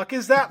 what the fuck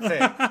is that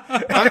thing?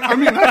 I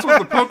mean, that's what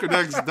the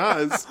Pokedex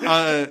does.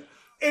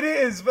 It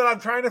is, but I'm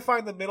trying to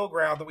find the middle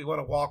ground that we want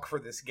to walk for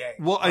this game.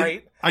 Well,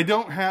 right? I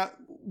don't have...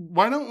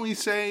 Why don't we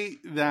say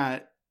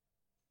that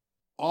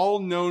all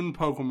known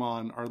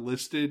Pokemon are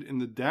listed in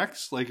the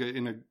Dex,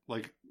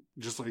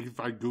 just if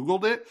I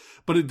Googled it,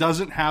 but it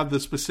doesn't have the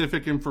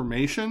specific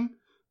information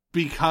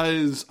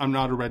because I'm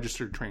not a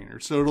registered trainer.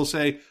 So it'll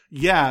say,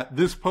 yeah,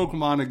 this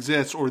Pokemon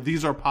exists, or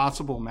these are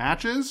possible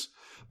matches,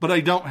 but I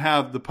don't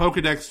have the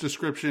Pokedex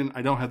description.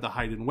 I don't have the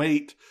height and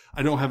weight.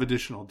 I don't have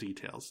additional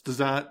details. Does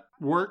that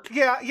work?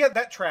 Yeah,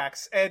 that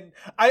tracks. And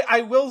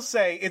I will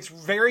say it's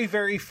very,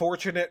 very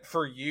fortunate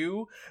for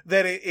you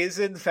that it is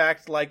in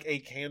fact a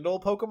candle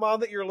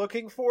Pokemon that you're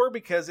looking for,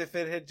 because if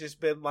it had just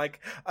been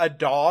a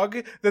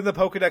dog, then the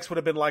Pokedex would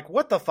have been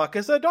what the fuck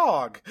is a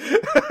dog?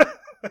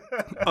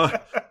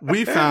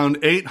 We found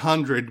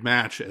 800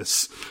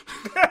 matches.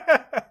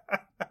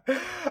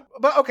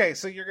 But okay,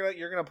 so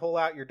you're gonna pull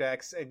out your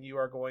Dex and you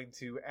are going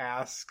to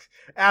ask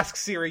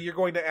Siri. You're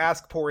going to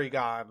ask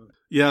Porygon.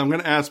 Yeah, I'm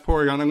gonna ask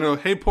Porygon. I'm gonna go,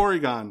 hey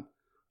Porygon,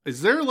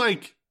 is there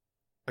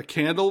a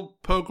candle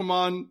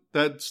Pokemon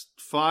that's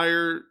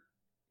fire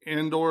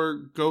and or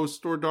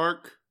ghost or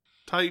dark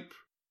type?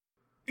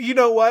 You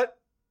know what?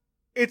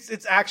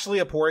 It's actually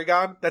a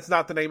Porygon. That's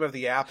not the name of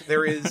the app.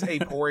 There is a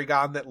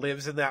Porygon that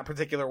lives in that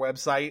particular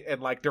website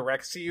and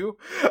directs you.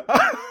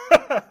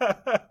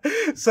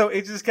 So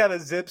it just kind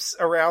of zips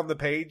around the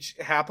page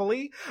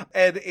happily,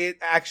 and it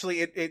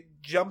actually it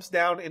jumps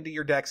down into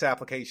your Dex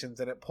applications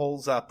and it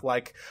pulls up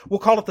we'll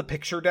call it the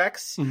picture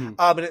Dex. Mm-hmm.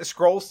 And it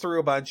scrolls through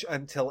a bunch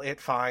until it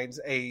finds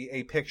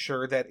a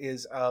picture that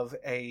is of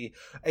a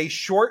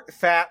short,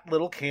 fat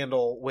little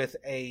candle with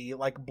a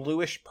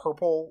bluish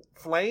purple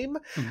flame,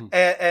 mm-hmm.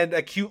 and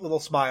a cute little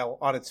smile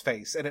on its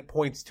face, and it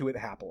points to it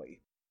happily.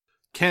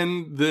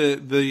 Can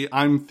the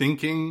I'm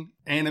thinking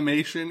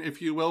animation, if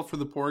you will, for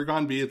the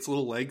Porygon be its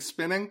little legs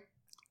spinning?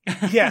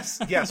 Yes,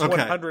 okay.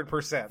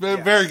 100%.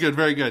 Yes. Very good,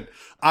 very good.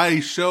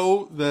 I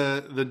show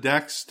the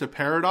Dex to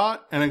Peridot,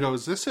 and I go,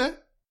 is this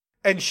it?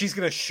 And she's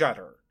going to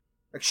shudder.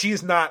 She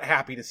is not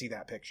happy to see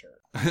that picture.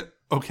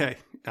 Okay,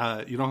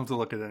 you don't have to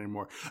look at it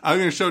anymore. I'm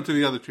going to show it to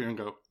the other two and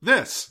go,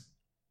 this,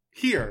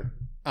 here,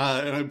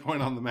 and I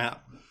point on the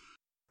map.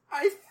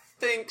 I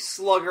think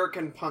Slugger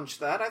can punch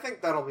that. I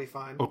think that'll be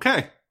fine.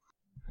 Okay.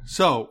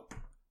 So,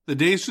 the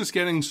day's just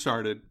getting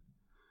started,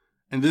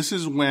 and this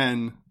is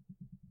when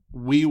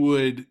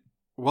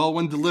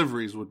when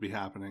deliveries would be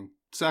happening.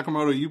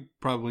 Sakamoto, you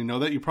probably know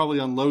that. You probably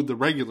unload the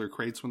regular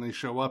crates when they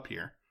show up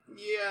here.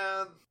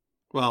 Yeah.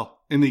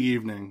 Well, in the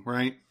evening,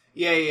 right?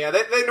 Yeah.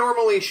 They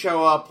normally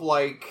show up,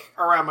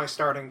 around my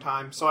starting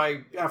time, so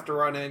I have to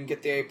run in,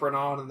 get the apron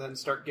on, and then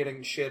start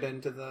getting shit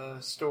into the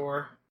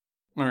store.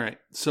 All right.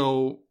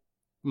 So,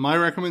 my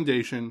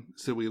recommendation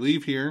is that we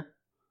leave here.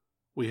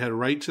 We head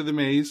right to the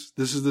maze.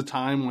 This is the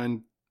time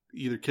when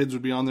either kids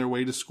would be on their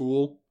way to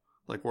school,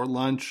 or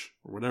lunch,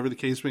 or whatever the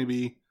case may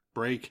be,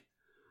 break. It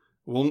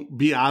won't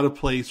be out of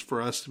place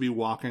for us to be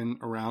walking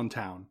around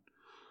town.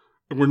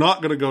 we're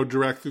not going to go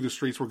direct through the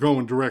streets. We're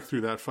going direct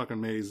through that fucking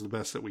maze the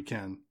best that we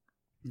can.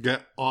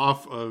 Get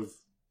off of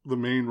the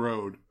main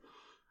road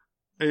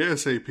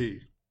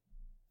ASAP.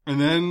 And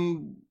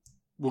then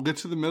we'll get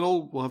to the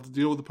middle. We'll have to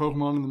deal with the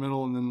Pokemon in the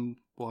middle, and then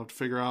we'll have to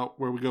figure out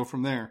where we go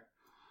from there.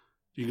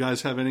 Do you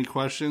guys have any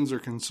questions or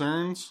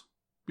concerns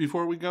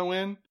before we go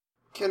in?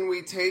 Can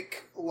we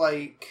take,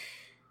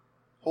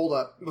 hold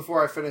up,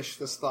 before I finish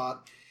this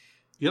thought.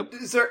 Yep.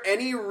 Is there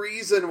any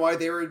reason why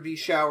there would be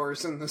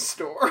showers in the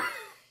store?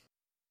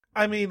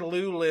 I mean,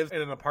 Lou lived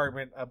in an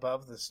apartment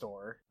above the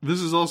store.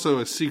 This is also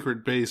a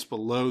secret base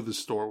below the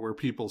store where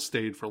people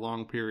stayed for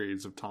long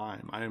periods of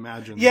time, I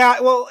imagine.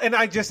 Yeah, well, and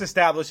I just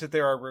established that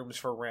there are rooms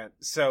for rent.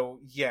 So,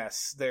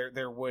 yes,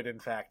 there would, in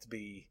fact,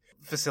 be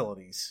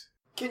facilities.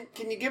 Can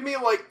you give me,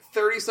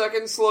 30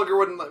 seconds? Slugger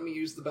wouldn't let me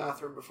use the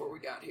bathroom before we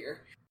got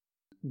here.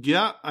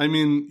 Yeah, I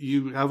mean,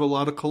 you have a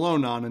lot of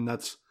cologne on, and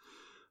that's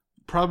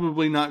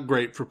probably not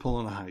great for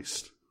pulling a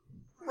heist.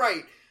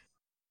 Right.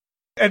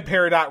 And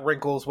Peridot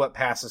wrinkles what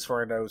passes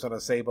for a nose on a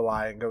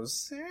Sableye and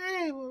goes,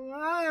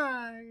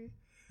 Sableye.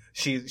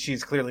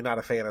 She's clearly not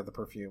a fan of the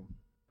perfume.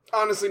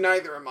 Honestly,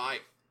 neither am I.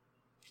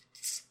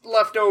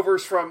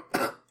 Leftovers from...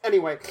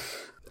 Anyway,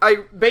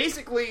 I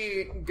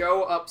basically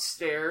go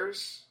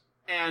upstairs,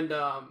 and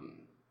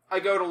I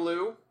go to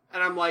Lou,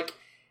 and I'm like,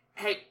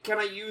 hey, can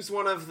I use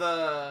one of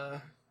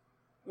the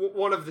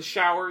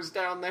showers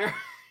down there?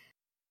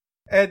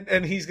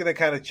 And he's going to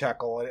kind of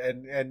chuckle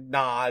and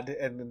nod,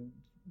 and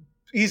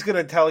he's going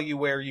to tell you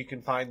where you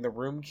can find the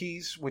room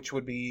keys, which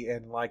would be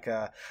in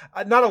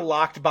not a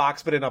locked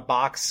box, but in a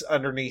box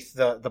underneath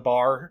the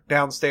bar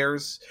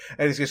downstairs.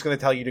 And he's just going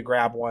to tell you to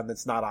grab one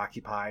that's not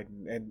occupied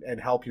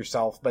and help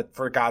yourself. But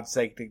for God's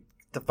sake,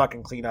 to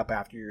fucking clean up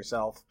after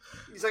yourself.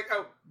 He's like,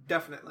 oh,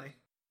 definitely.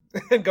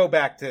 And go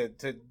back to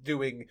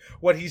doing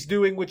what he's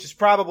doing, which is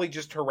probably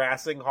just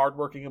harassing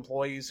hardworking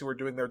employees who are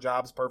doing their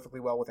jobs perfectly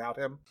well without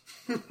him.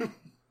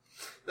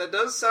 That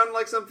does sound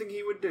like something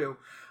he would do.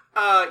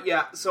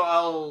 Yeah, so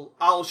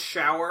I'll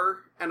shower,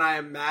 and I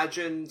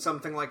imagine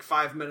something like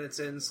 5 minutes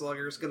in,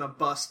 Slugger's gonna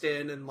bust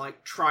in and,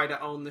 try to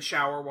own the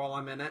shower while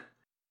I'm in it.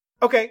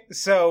 Okay,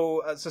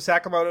 so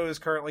Sakamoto is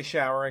currently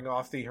showering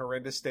off the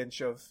horrendous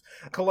stench of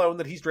cologne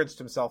that he's drenched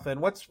himself in.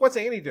 What's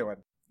Annie doing?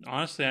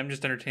 Honestly, I'm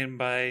just entertained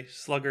by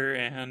Slugger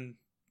and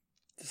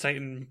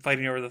Titan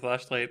fighting over the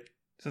flashlight,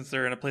 since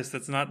they're in a place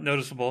that's not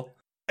noticeable.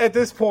 At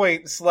this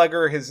point,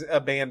 Slugger has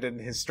abandoned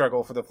his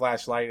struggle for the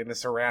flashlight and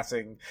is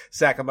harassing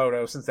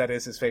Sakamoto, since that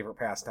is his favorite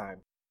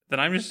pastime.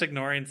 Then I'm just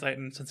ignoring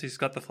Titan since he's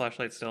got the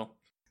flashlight still.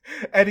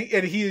 And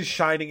he is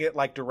shining it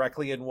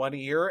directly in one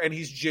ear, and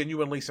he's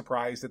genuinely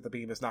surprised that the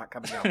beam is not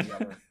coming out the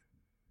other.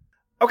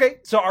 Okay,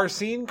 so our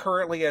scene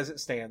currently as it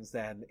stands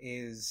then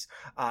is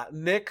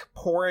Nick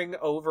poring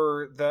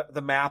over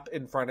the map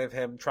in front of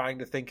him, trying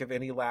to think of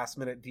any last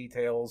minute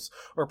details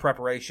or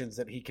preparations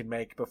that he can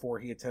make before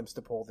he attempts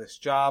to pull this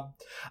job.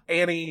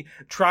 Annie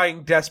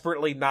trying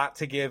desperately not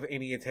to give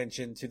any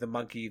attention to the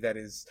monkey that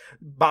is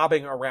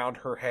bobbing around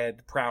her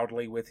head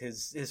proudly with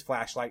his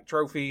flashlight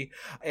trophy.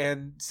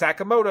 And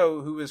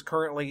Sakamoto, who is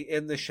currently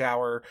in the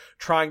shower,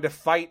 trying to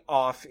fight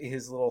off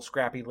his little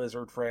scrappy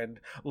lizard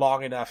friend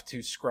long enough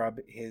to scrub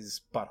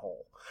his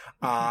butthole.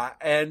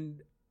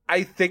 And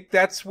I think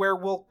that's where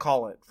we'll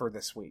call it for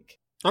this week.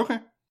 Okay.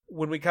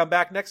 When we come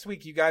back next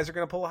week, you guys are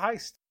going to pull a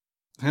heist.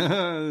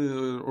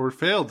 Or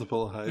fail to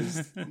pull a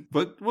heist.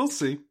 But we'll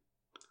see.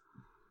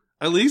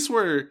 At least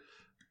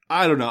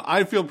I don't know.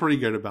 I feel pretty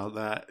good about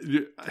that.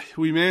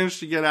 We managed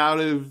to get out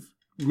of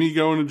me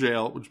going to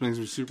jail, which makes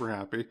me super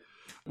happy.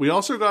 We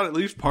also got at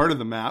least part of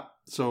the map,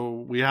 so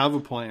we have a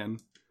plan.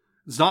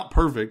 It's not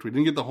perfect. We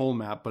didn't get the whole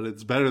map, but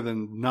it's better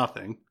than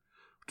nothing.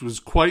 Which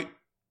was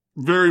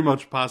very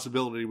much a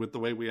possibility with the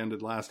way we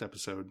ended last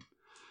episode.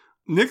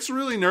 Nick's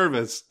really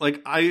nervous.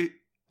 I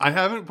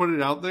haven't put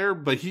it out there,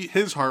 but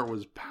his heart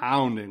was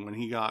pounding when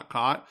he got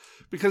caught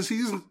because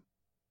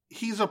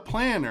he's a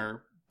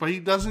planner, but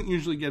he doesn't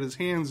usually get his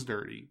hands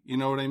dirty. You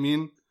know what I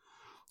mean?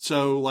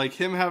 So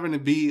him having to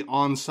be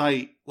on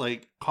site,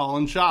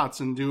 calling shots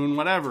and doing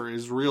whatever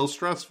is real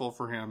stressful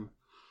for him,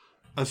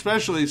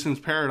 especially since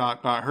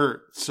Peridot got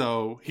hurt.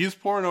 So he's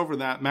pouring over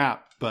that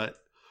map, but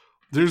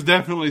there's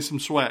definitely some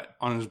sweat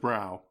on his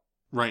brow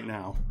right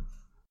now.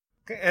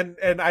 And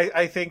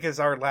I think as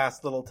our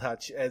last little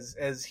touch,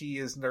 as he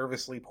is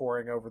nervously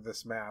poring over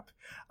this map,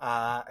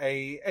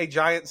 a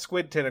giant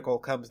squid tentacle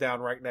comes down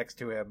right next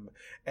to him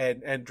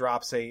and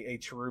drops a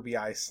cherubi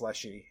ice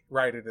slushy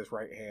right in his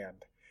right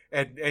hand.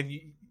 And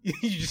you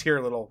just hear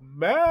a little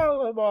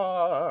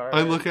Malamar.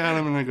 I look at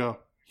him and I go,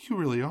 "You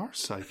really are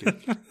psychic."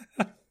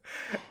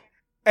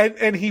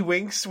 And he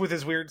winks with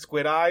his weird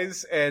squid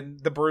eyes, and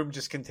the broom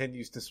just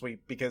continues to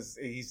sweep because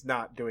he's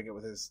not doing it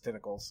with his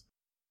tentacles.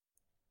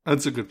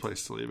 That's a good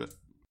place to leave it.